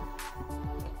about it?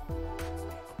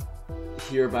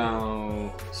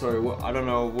 Sorry, what? I don't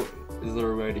know. What is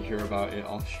there a way to hear about it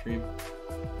off stream?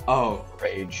 Oh,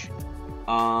 Rage.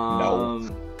 No.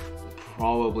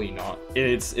 Probably not.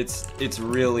 It's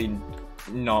really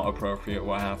not appropriate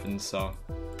what happened, so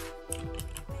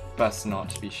best not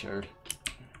to be shared.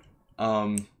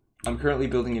 I'm currently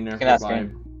building an airport by...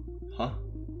 Huh?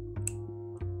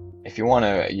 If you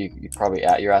wanna, you probably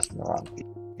you're asking the wrong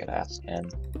people. You gotta ask him.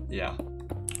 Yeah.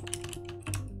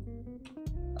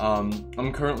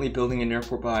 I'm currently building an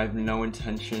airport, but I have no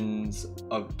intentions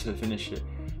to finish it,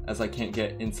 as I can't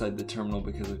get inside the terminal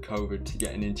because of COVID to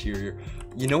get an interior.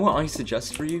 You know what I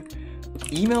suggest for you?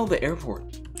 Email the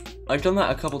airport. I've done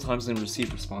that a couple times and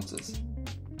received responses.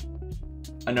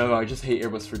 I know, I just hate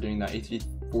Airbus for doing that.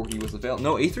 A340 was available.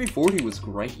 No, A340 was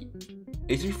great.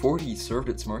 A340 served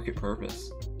its market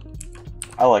purpose.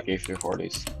 I like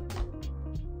A340s.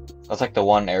 That's like the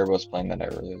one Airbus plane that I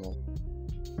really love.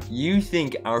 You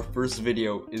think our first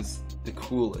video is the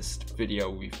coolest video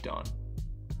we've done?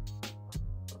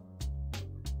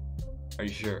 Are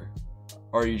you sure?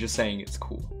 Or are you just saying it's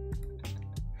cool?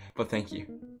 But thank you.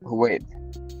 Wait,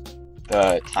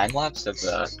 the time lapse of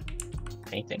the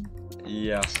painting?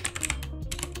 Yeah.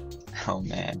 Oh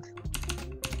man.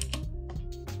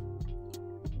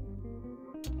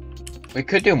 We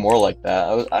could do more like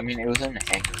that. I mean, it was in the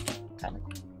hangar, kind of.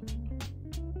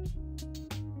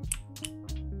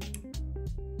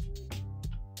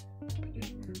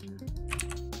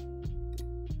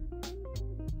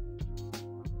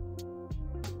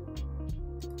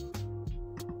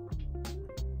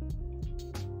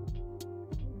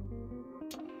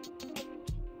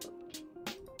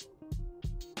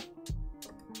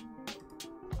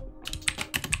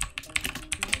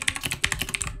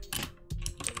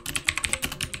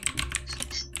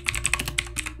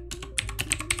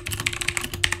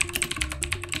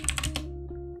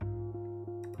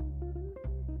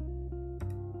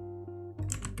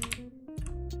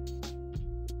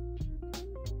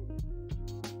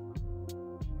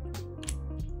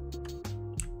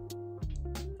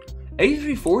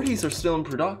 A340s are still in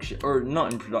production, or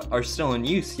not in production, are still in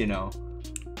use, you know.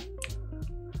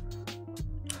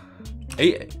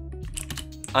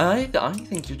 I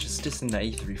think you're just dissing the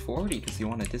A340 because you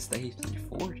want to diss the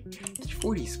A340.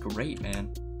 A340 is great,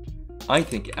 man. I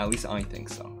think, at least I think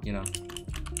so, you know.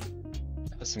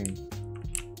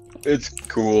 It's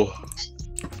cool.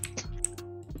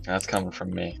 That's coming from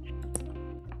me.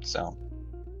 So.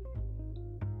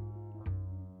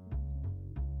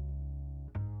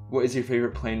 What is your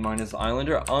favorite plane? Mine is the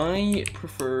Islander. I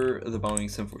prefer the Boeing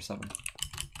 747.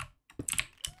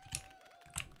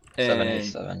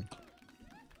 787.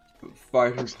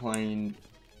 Fighter plane.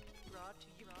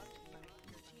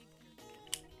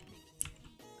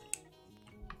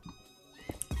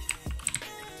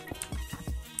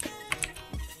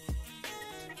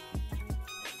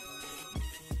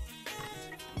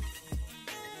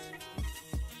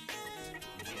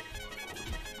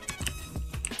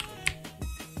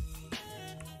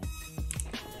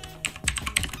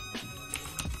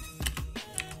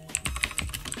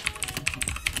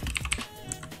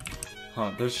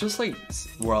 There's just like,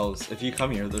 Wells, if you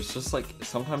come here, there's just like,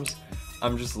 sometimes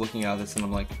I'm just looking at this and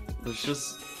I'm like, this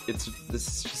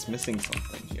is just missing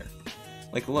something here.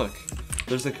 Like, look,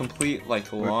 there's a complete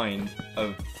like line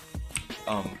of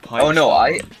pipes. Oh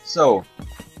no, so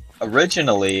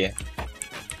originally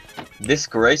this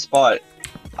gray spot,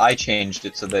 I changed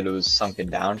it so that it was sunken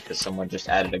down because someone just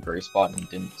added a gray spot and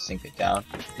didn't sink it down.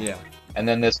 Yeah. And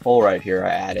then this hole right here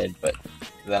I added, but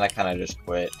then I kind of just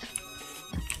quit.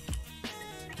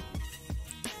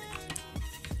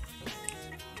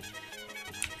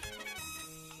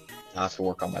 I have to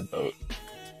work on my boat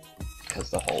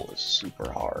because the hole is super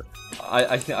hard.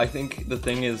 I think the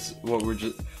thing is, what we're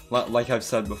just, like I've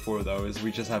said before though, is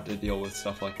we just have to deal with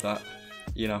stuff like that,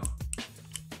 you know.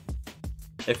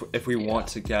 If we want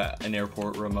to get an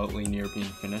airport remotely near being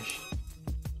finished.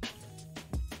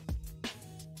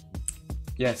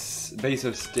 Yes,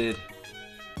 Bezos did.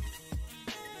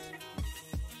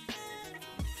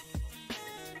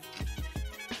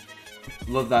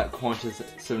 Love that Qantas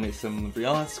 787 livery.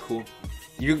 Oh, that's cool.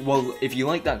 Well, if you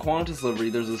like that Qantas livery,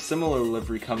 there's a similar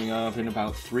livery coming up in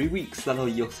about 3 weeks that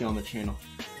you'll see on the channel.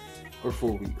 Or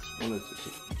 4 weeks. One of the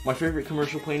two. My favorite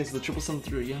commercial plane is the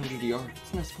 777-300ER.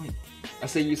 It's a nice plane. I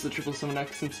say use the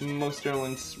 777X since most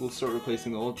airlines will start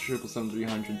replacing the old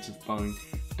 777-300s if Boeing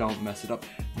don't mess it up.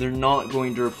 They're not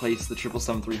going to replace the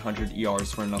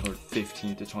 777-300ERs for another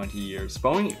 15 to 20 years.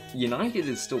 United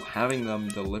is still having them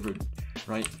delivered,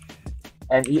 right?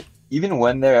 And even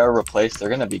when they are replaced, they're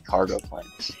gonna be cargo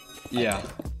planes. Yeah.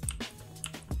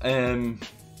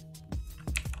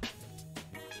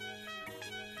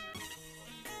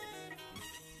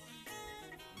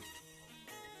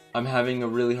 I'm having a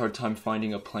really hard time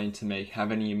finding a plane to make.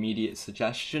 Have any immediate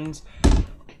suggestions?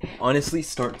 Honestly,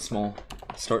 start small.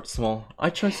 Start small. I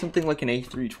try something like an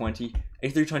A320.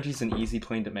 A320 is an easy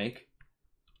plane to make.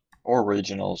 Or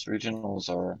regionals. Regionals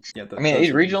are... Yeah, I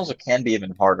mean, regionals can be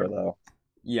even harder, though.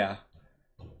 Yeah.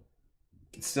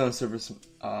 It's still in service.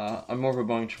 I'm more of a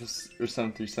Boeing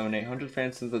 737-800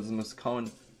 fan since that's the most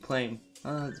common plane.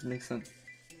 That makes sense.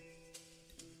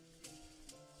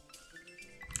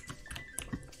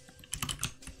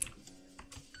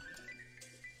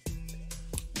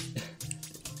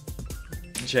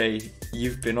 Jay,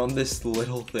 you've been on this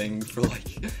little thing for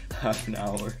like half an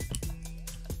hour.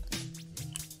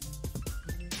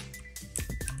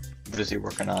 What is he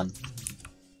working on?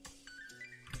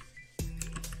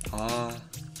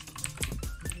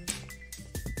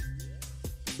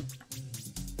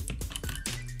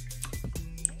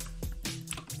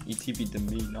 ETB to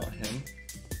me, not him.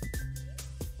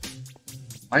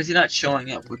 Why is he not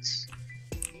showing up? What's...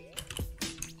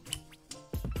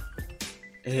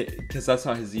 Because that's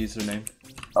not his username.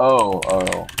 Oh.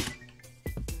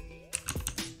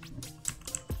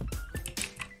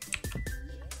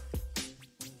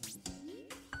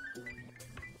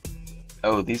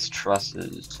 Oh, these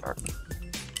trusses are...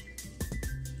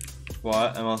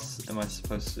 What am I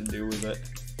supposed to do with it?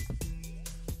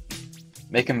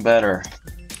 Make him better.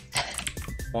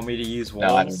 Want me to use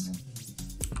walls?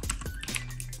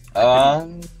 No, I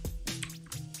don't know.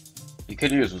 You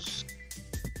could use...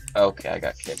 Okay, I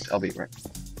got kicked. I'll be right.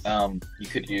 You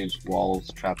could use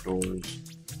walls, trapdoors,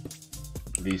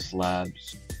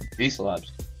 V-slabs.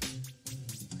 V-slabs.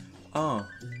 Oh.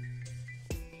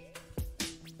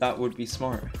 That would be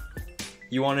smart.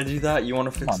 You want to do that? You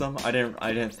want to fix them? I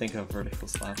didn't think of vertical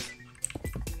slabs.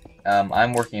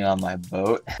 I'm working on my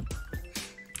boat.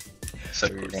 So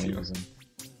you're gonna use them.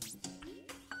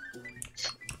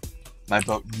 My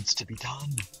boat needs to be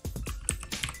done.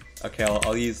 Okay,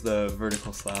 I'll use the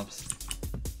vertical slabs.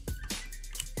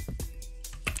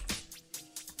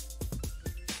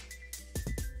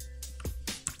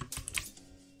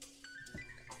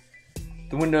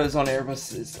 The windows on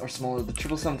Airbus are smaller. The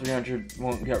 777-300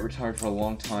 won't get retired for a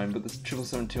long time, but the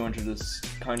 777-200 is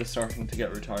kind of starting to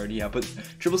get retired. Yeah, but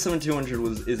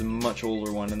 777-200 is a much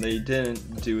older one, and they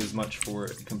didn't do as much for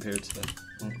it compared to the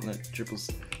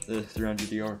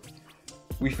 300ER.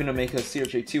 We finna make a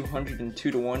CRJ 200 in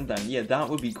 2-to-1 then. Yeah, that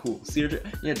would be cool. CRJ,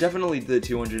 yeah, definitely the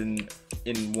 200 in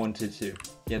 1-to-2.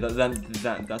 Yeah,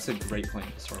 that's a great plane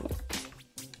to start with.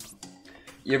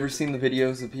 You ever seen the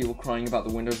videos of people crying about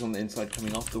the windows on the inside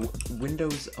coming off? The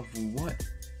windows of what?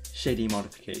 Shady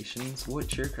modifications? What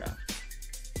cheercraft?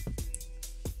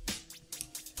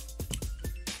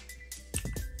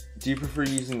 Do you prefer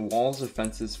using walls or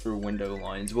fences for window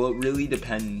lines? Well, it really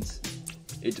depends.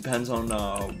 It depends on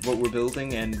what we're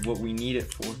building and what we need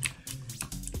it for.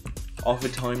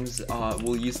 Oftentimes,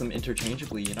 we'll use them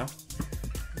interchangeably, you know?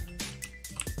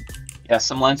 Yeah,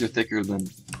 some lines are thicker than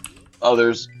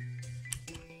others.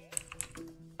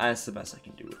 That's the best I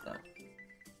can do with that.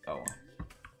 Oh well.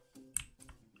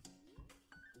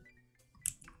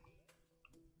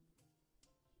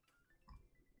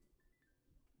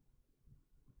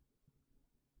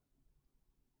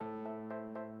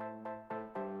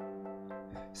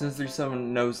 Since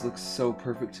 37 nose looks so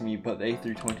perfect to me, but the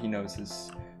A320 nose is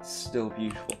still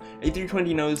beautiful.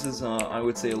 A320 nose is, I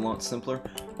would say, a lot simpler.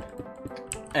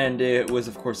 And it was,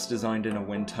 of course, designed in a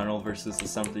wind tunnel versus the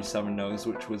 737 nose,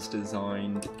 which was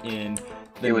designed in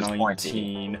the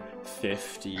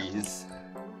 1950s.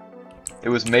 It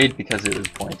was made because it was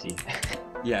pointy.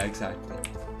 Yeah, exactly.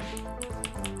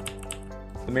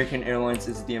 American Airlines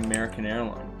is the American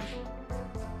airline.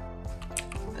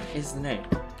 That is the name.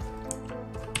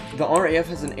 The RAF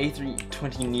has an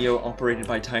A320neo operated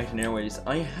by Titan Airways.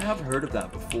 I have heard of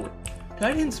that before.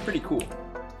 Titan's pretty cool.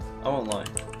 I won't lie.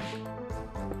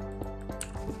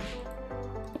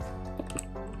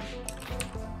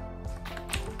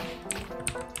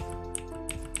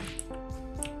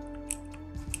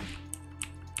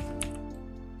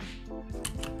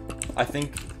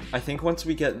 I think once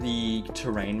we get the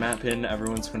terrain map in,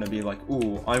 everyone's gonna be like,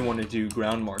 ooh, I want to do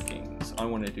ground markings. I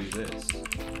want to do this.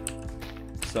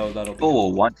 So that'll be... People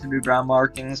will want to do ground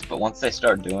markings, but once they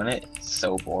start doing it, it's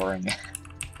so boring.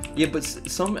 Yeah, but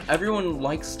everyone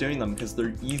likes doing them because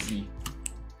they're easy.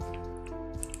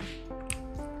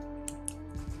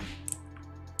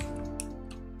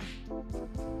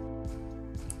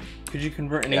 Could you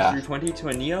convert an A320 to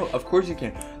a Neo? Of course you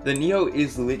can. The Neo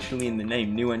is literally in the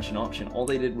name, new engine option. All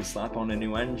they did was slap on a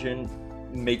new engine,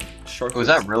 make sharklets. Was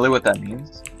that really what that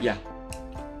means? Yeah.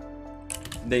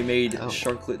 They made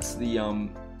sharklets the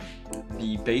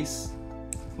base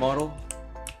model,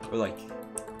 or like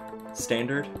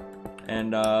standard,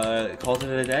 and called it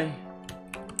a day.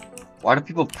 Why do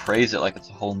people praise it like it's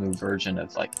a whole new version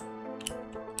of like?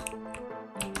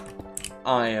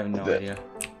 I have no idea.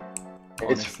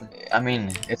 It's. Honestly. I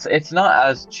mean, it's not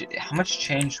as. How much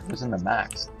change was in the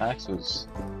Max? The Max was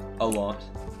A lot.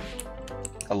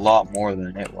 a lot more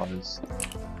than it was.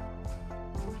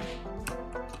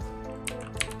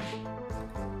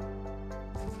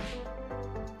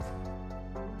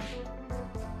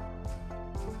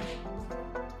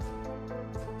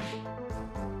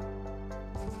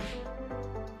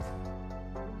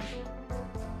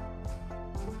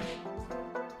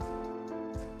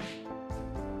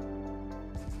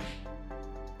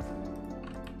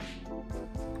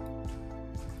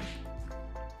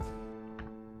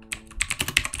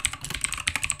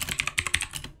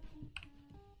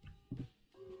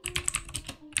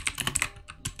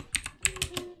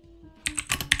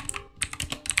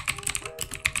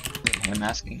 I'm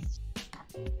asking.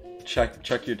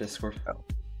 Check your Discord.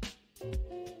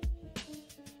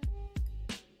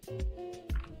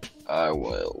 I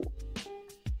will.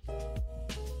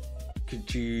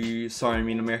 Could you? Sorry, I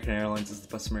mean American Airlines is the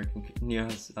best American. Neo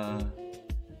has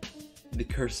the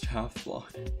cursed half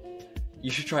block. You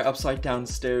should try upside down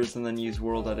stairs and then use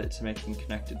World Edit to make them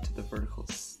connected to the vertical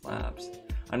slabs.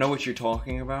 I know what you're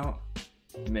talking about.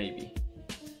 Maybe.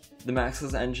 The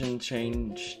Max's engine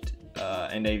changed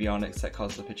and avionics that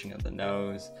caused the pitching of the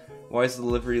nose. Why is the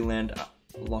livery land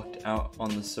locked out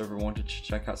on the server? Wanted to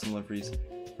check out some liveries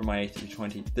for my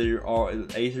A320. There are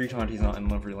A320 is not in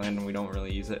livery land and we don't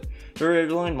really use it. Favorite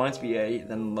airline, mine's BA,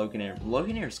 then Logan Air.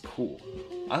 Logan Air is cool.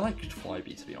 I like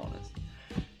Flybe, to be honest.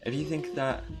 If you think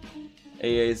that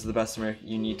AA is the best American,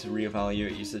 you need to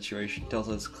reevaluate your situation.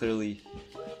 Delta is clearly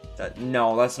that.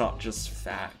 No, that's not just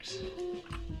fact.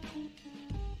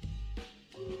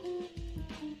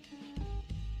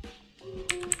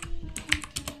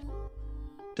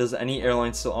 Does any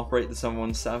airline still operate the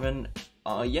 717?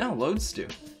 Yeah, loads do.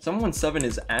 717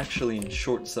 is actually in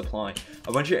short supply.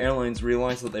 A bunch of airlines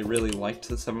realized that they really liked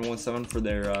the 717 for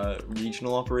their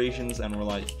regional operations and were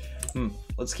like,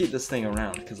 let's keep this thing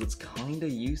around because it's kinda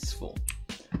useful.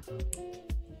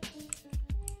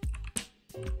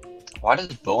 Why does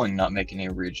Boeing not make any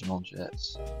regional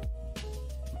jets?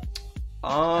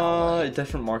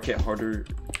 Different market, harder.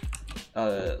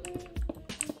 I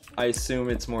assume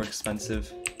it's more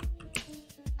expensive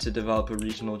to develop a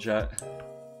regional jet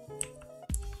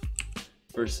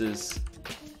versus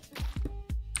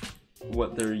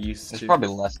what they're used to.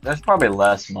 There's probably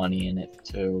less money in it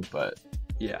too, but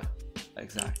yeah,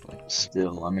 exactly.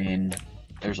 Still, I mean,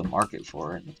 there's a market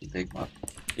for it. It's a big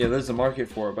market. Yeah, there's a market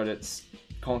for it, but it's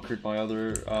conquered by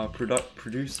other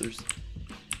producers.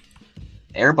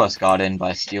 Airbus got in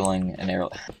by stealing an air.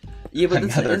 Yeah, but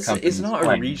it's not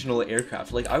a regional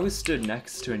aircraft. Like, I was stood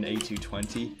next to an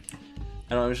A220,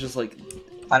 and I was just like,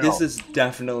 this is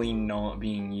definitely not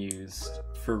being used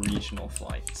for regional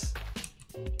flights.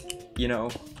 You know?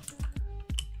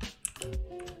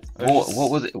 What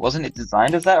was it? Wasn't it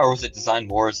designed as that, or was it designed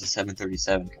more as a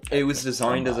 737? It was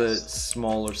designed as a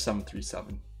smaller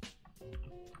 737.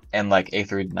 And like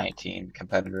A319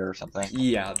 competitor or something.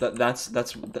 Yeah,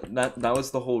 that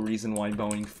was the whole reason why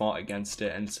Boeing fought against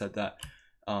it and said that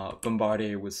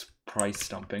Bombardier was price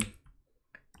dumping.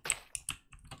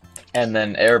 And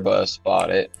then Airbus bought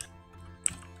it.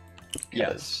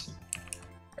 Yes.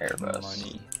 Airbus.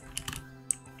 Money.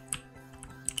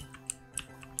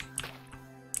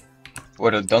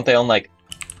 What? Don't they own like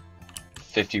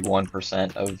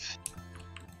 51% of?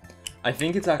 I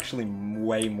think it's actually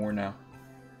way more now.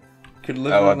 Could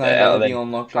Livery Land be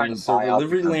unlocked on the server?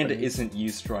 Livery Land isn't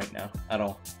used right now at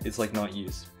all. It's like not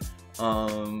used.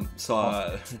 No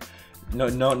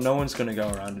one's gonna go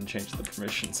around and change the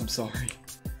permissions. I'm sorry.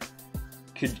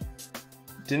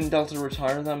 Didn't Delta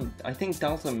retire them? I think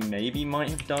Delta maybe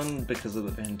might have done because of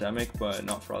the pandemic, but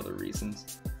not for other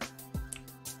reasons.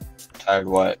 Retired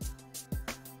what?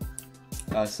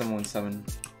 717.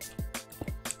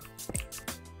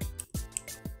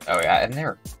 Oh yeah, and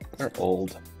they're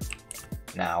old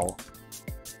now.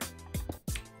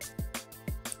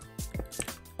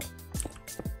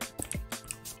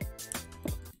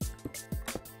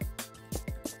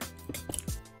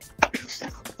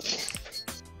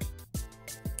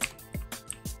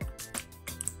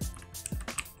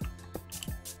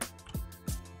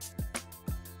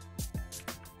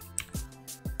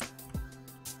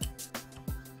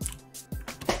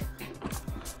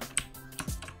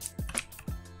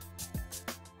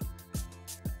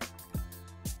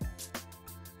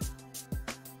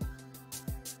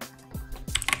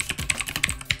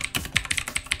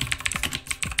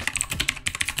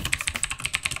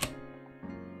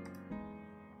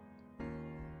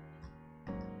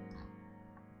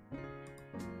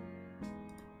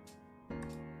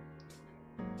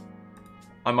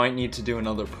 I might need to do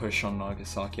another push on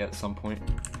Nagasaki at some point.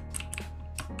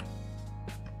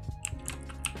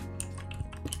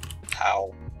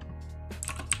 How?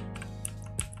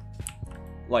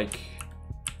 Like,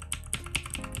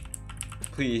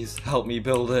 please help me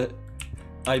build it.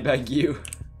 I beg you.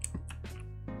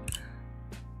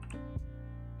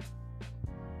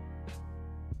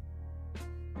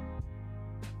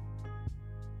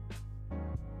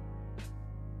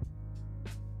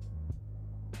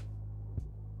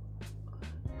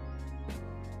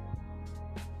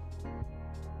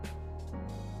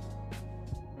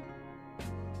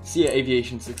 See ya,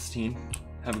 Aviation 16.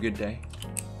 Have a good day.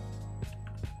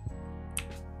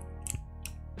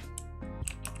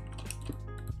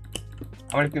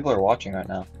 How many people are watching right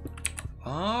now?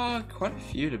 Quite a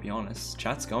few to be honest.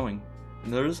 Chat's going.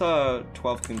 There's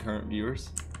 12 concurrent viewers.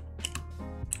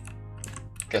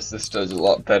 Guess this does a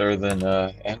lot better than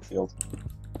Anfield.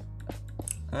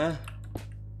 Eh.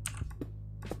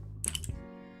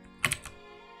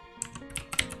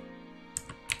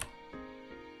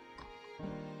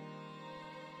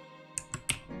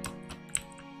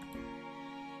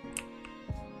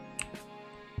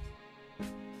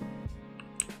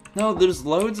 No, there's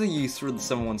loads of use for the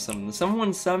 717. The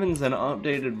 717's an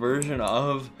updated version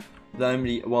of the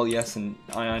MD. Well, yes, and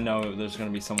I know there's going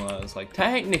to be someone that's like,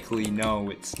 technically, no,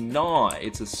 it's not.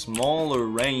 It's a smaller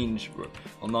range.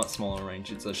 Well, not smaller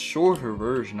range. It's a shorter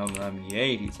version of the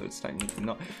MD-80, so it's technically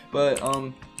not. But,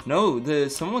 no, the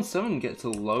 717 gets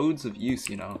loads of use,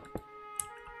 you know.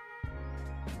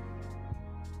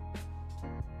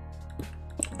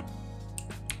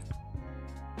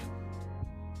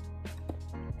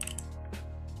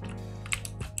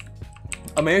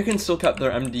 Americans still kept their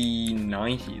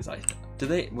MD-90s, I think. Did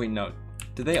they? Wait, no.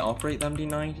 Did they operate the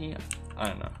MD-90? I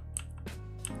don't know.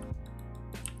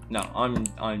 No,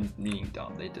 I'm being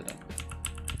dumb. They didn't.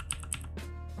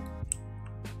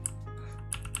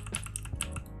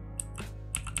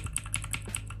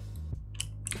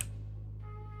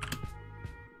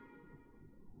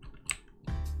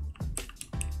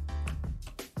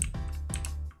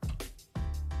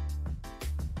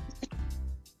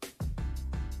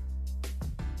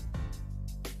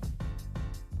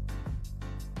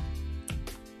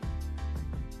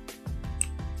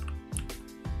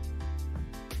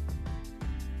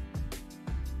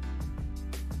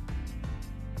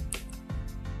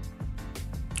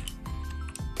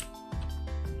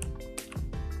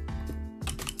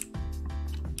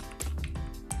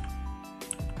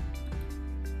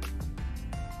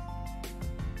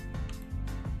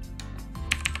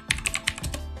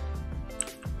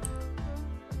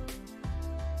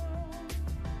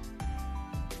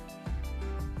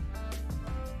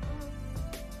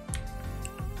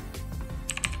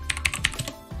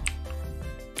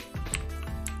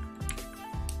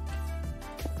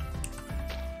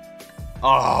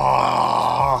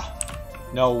 Ah,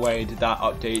 no way, did that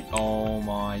update? Oh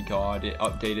my god, it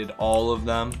updated all of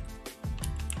them.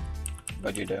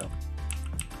 What'd you do?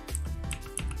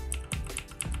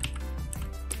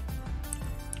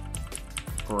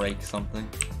 Break something.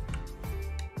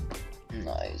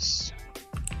 Nice.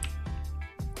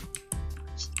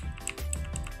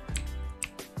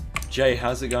 Jay,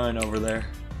 how's it going over there?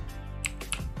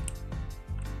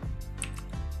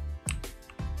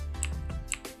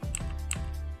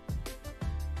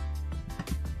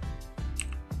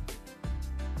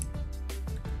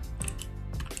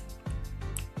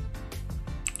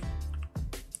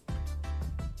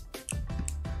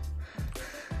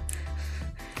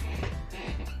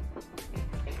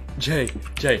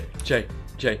 Jay,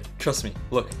 trust me.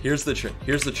 Look, here's the trick.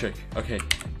 Here's the trick. Okay,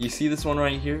 you see this one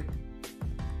right here?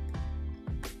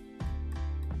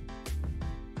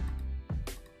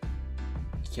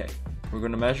 Okay, we're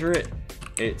gonna measure it.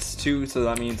 It's 2, so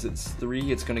that means it's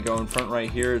 3. It's gonna go in front right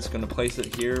here. It's gonna place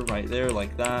it here, right there,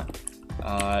 like that.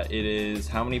 It is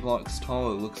how many blocks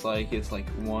tall? It looks like it's like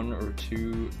 1 or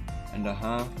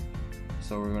 2.5.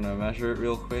 So we're gonna measure it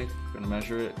real quick. We're gonna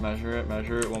measure it,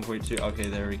 1.2. Okay,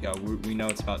 there we go. We know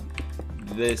it's about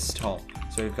this tall.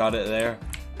 So we've got it there,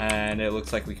 and it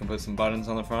looks like we can put some buttons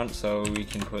on the front. So we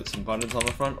can put some buttons on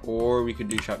the front, or we could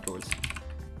do trapdoors.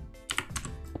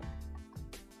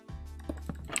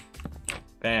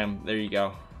 Bam, there you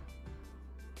go.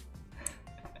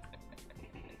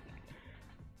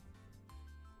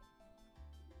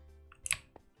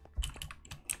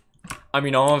 I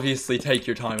mean, obviously take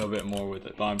your time a bit more with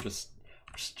it, but I'm just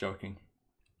joking.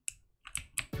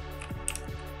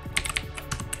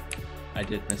 I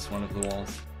did miss one of the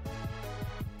walls.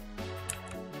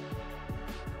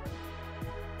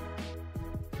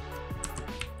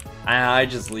 I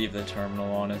just leave the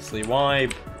terminal, honestly. Why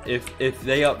If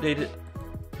they update it,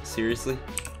 seriously.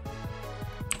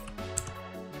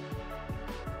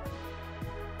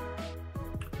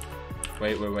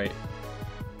 Wait.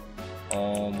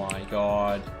 Oh my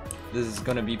god. This is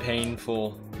gonna be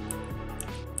painful.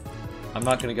 I'm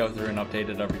not gonna go through and update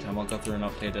it every time. I'll go through and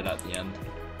update it at the end.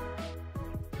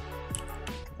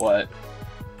 What?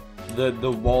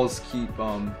 The walls keep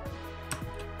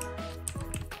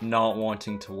not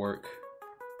wanting to work.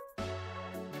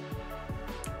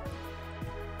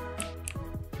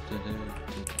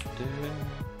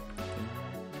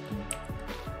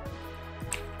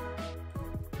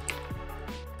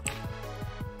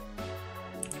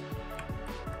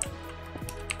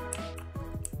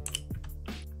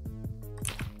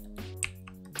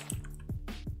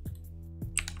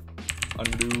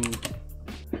 Undo.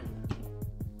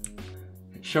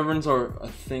 Chevrons are a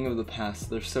thing of the past.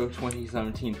 They're so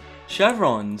 2017.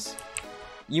 Chevrons?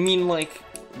 You mean like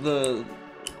the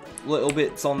little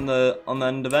bits on the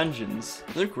end of engines?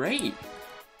 They're great.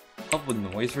 Help with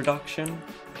noise reduction.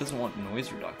 Who doesn't want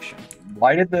noise reduction?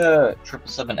 Why did the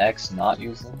 777X not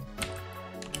use them?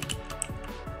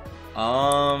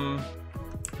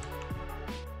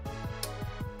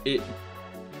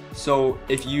 So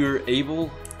if you're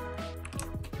able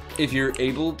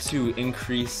to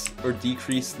increase or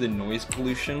decrease the noise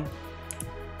pollution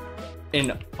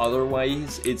in other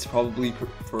ways, it's probably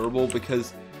preferable,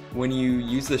 because when you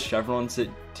use the chevrons, it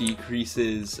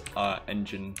decreases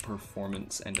engine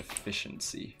performance and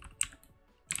efficiency.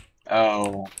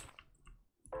 Oh,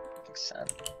 makes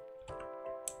sense.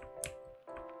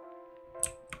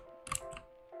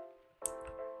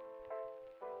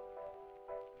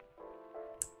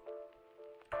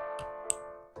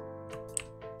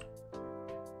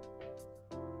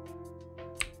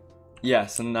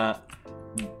 Yes, and that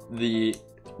the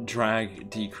drag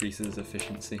decreases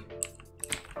efficiency.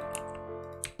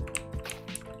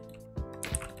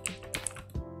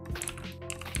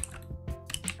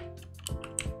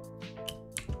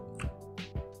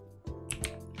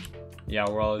 Yeah,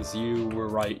 whereas you were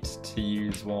right to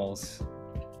use walls.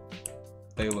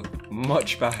 They look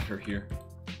much better here.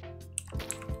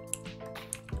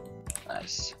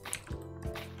 Nice.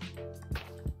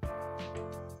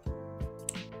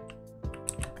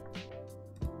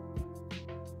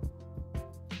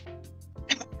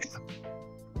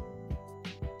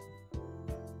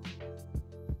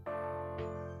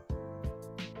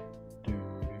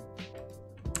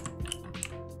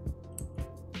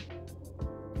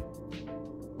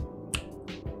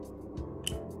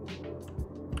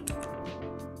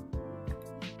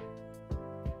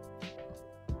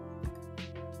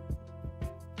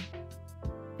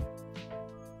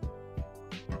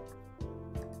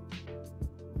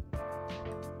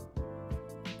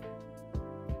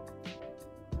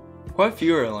 Quite a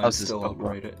few airlines still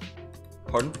operate it.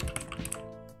 Pardon?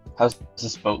 How's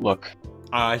this boat look?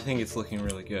 I think it's looking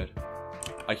really good.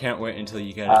 I can't wait until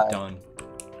you get it done.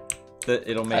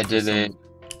 It'll make. I did it.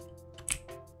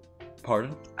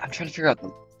 Pardon? I'm trying to figure out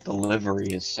the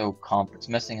livery is so it's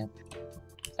messing up.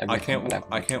 I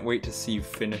can't wait to see you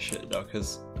finish it though,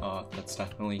 because that's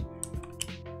definitely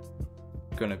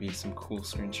gonna be some cool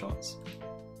screenshots.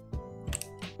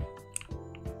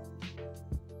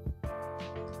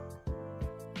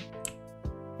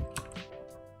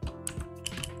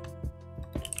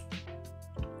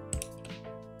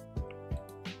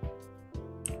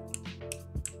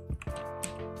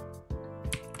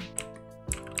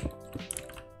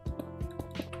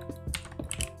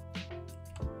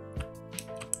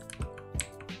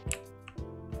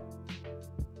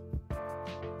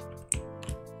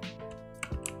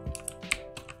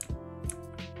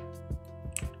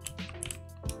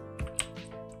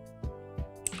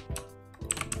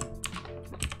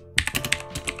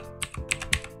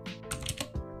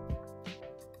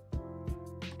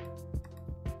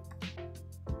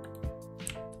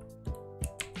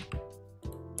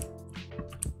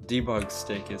 Debug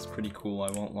stick is pretty cool,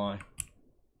 I won't lie.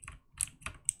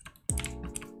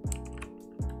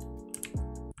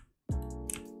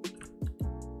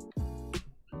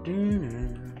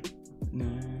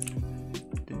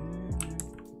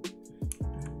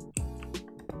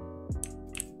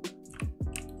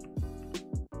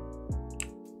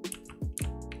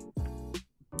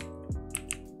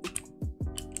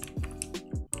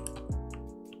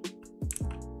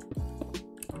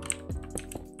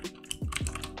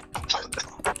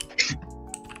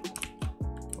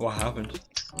 What happened?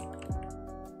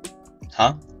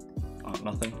 Huh? Oh,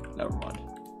 nothing. Never mind.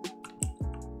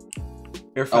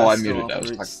 Oh, I muted. I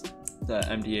was talking. The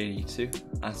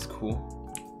MD82. That's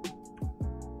cool.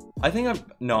 I think I've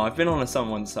been on a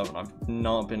 717. I've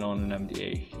not been on an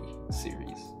MD80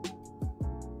 series.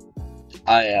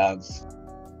 I have.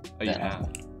 Oh, you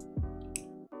have?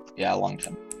 Yeah, a long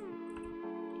time.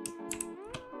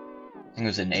 I think it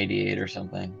was an 88 or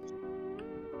something.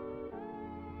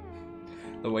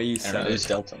 The way you said it was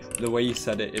Delta. The way you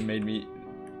said it, it made me.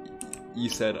 You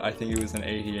said I think it was an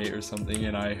 88 or something,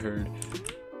 and I heard.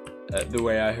 The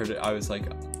way I heard it, I was like,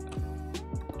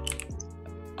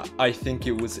 I think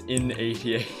it was in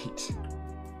 88.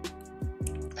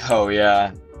 Oh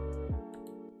yeah.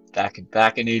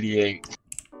 Back in 88.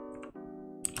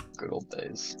 Good old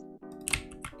days.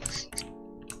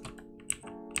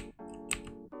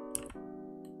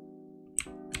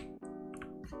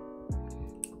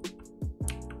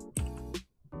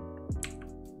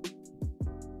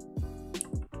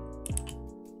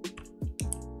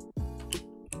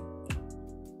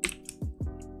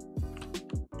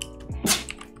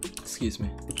 Excuse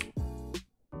me.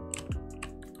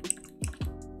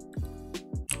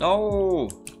 No!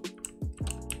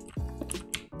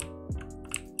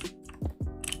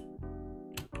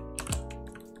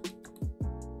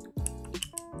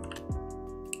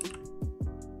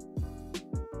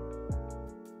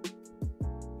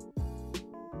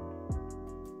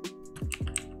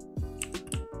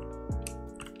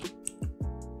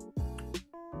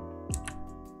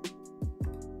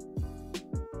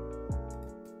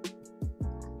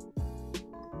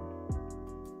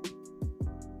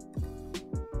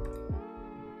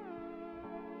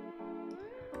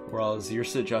 Whereas your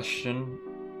suggestion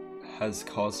has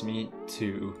caused me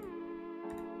to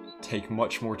take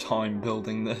much more time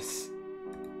building this.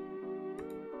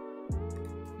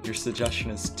 Your suggestion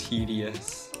is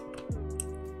tedious.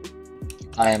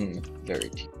 I am very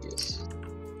tedious.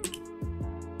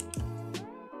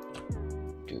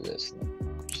 Do this.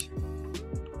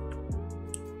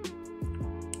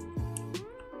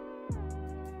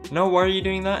 No, why are you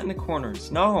doing that in the corners?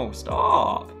 No,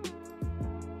 stop!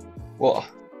 Well,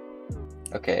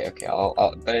 okay,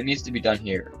 but it needs to be done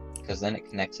here, because then it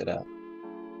connects it up.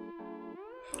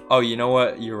 Oh, you know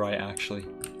what? You're right, actually.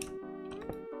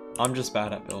 I'm just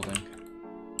bad at building.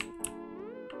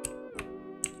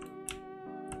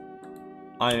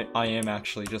 I am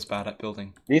actually just bad at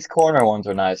building. These corner ones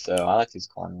are nice, though. I like these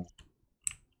corner ones.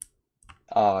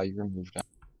 Oh, you removed them.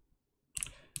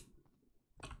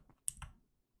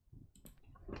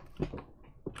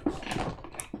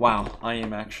 Wow, I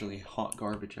am actually hot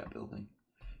garbage at building.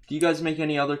 Do you guys make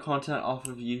any other content off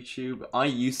of YouTube? I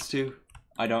used to.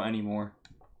 I don't anymore.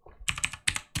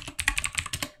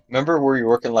 Remember where you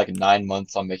were working like 9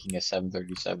 months on making a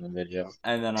 737 video?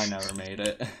 And then I never made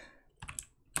it.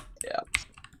 Yeah.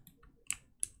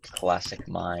 Classic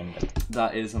mind.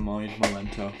 That is a mind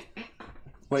memento.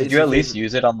 Wait, Did you at least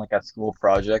use it on like a school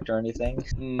project or anything?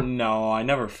 No, I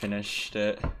never finished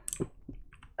it.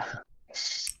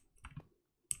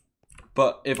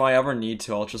 But if I ever need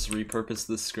to, I'll just repurpose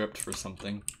the script for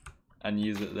something and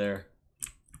use it there.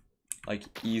 Like,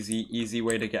 easy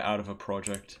way to get out of a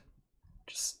project.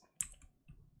 Just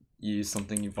use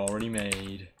something you've already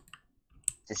made.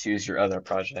 Just use your other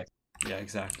project. Yeah,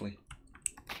 exactly.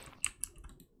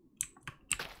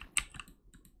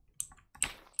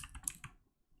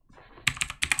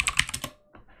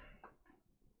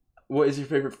 What is your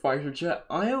favorite fighter jet?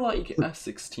 I like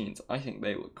F-16s. I think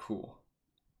they look cool.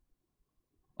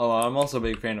 Oh, I'm also a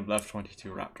big fan of the F-22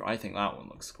 Raptor. I think that one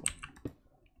looks cool.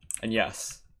 And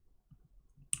yes,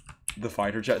 the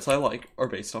fighter jets I like are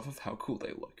based off of how cool they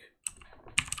look.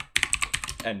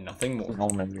 And nothing more. That's the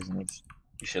only reason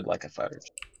you should like a fighter jet.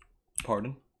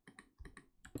 Pardon?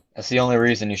 That's the only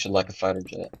reason you should like a fighter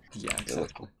jet. Yeah,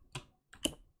 exactly.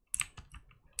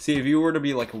 See, if you were to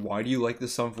be like, why do you like the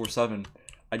 747?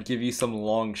 I'd give you some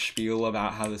long spiel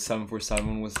about how the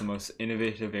 747 was the most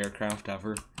innovative aircraft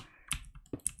ever.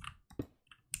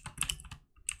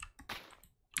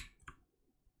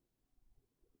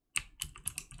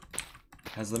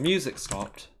 Has the music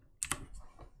stopped?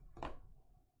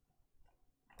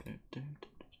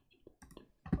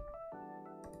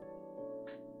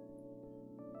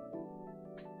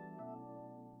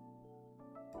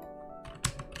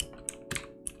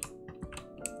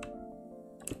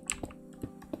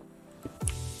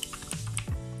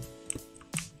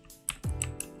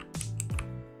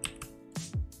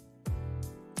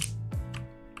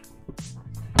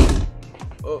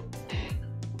 Oh.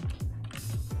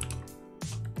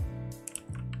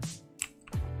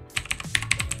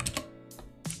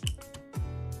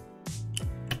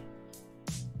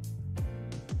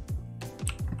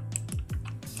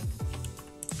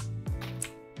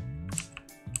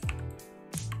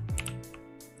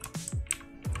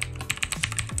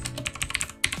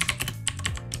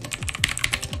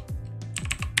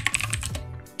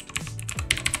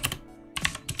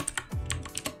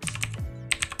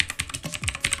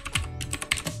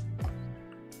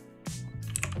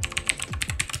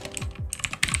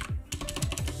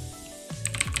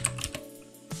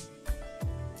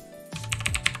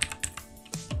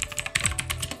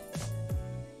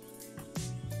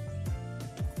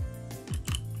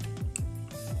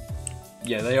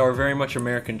 Yeah, they are very much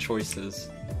American choices.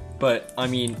 But, I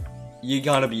mean, you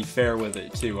gotta be fair with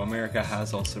it too. America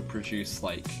has also produced,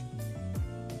 like,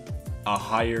 a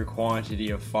higher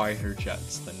quantity of fighter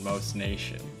jets than most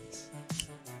nations.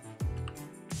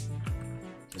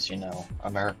 Because, you know,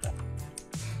 America.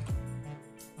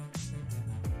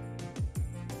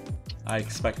 I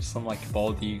expect some, like,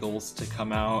 bald eagles to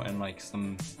come out and, like,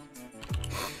 some...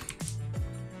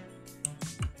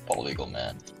 Bald eagle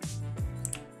man.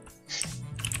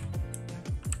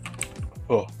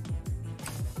 Oh.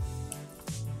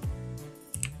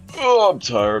 Oh, I'm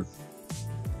tired.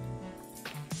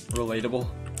 Relatable.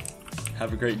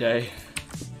 Have a great day.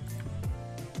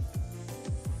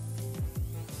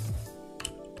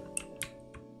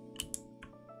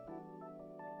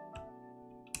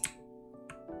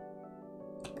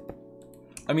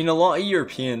 I mean, a lot of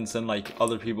Europeans and, like,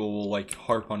 other people will, like,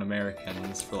 harp on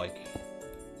Americans for, like,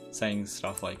 saying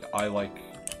stuff like, I like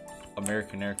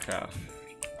American aircraft.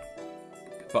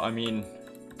 But, I mean,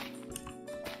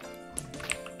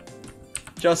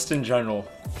 just in general,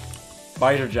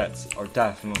 fighter jets are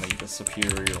definitely the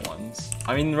superior ones.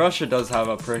 I mean, Russia does have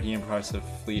a pretty impressive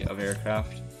fleet of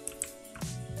aircraft,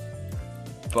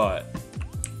 but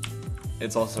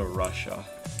it's also Russia.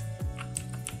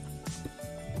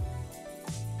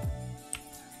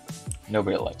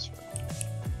 Nobody likes her.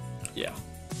 Yeah.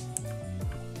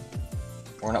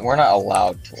 We're not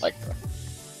allowed to like her.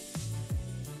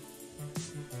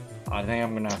 I think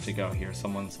I'm gonna have to go here.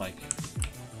 Someone's like...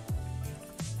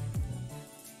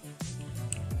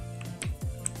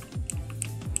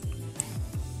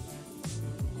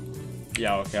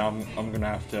 Yeah, okay, I'm gonna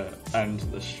have to end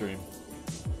the stream.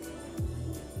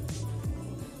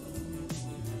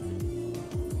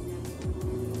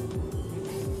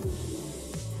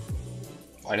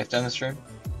 Why'd I have to end the stream?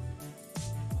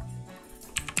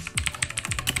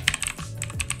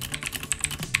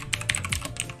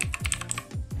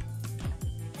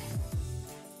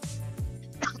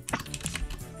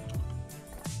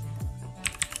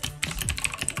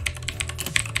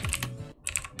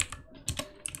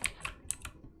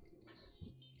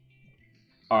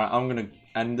 Alright, I'm gonna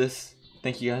end this.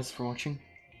 Thank you guys for watching.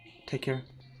 Take care.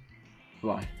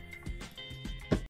 Bye.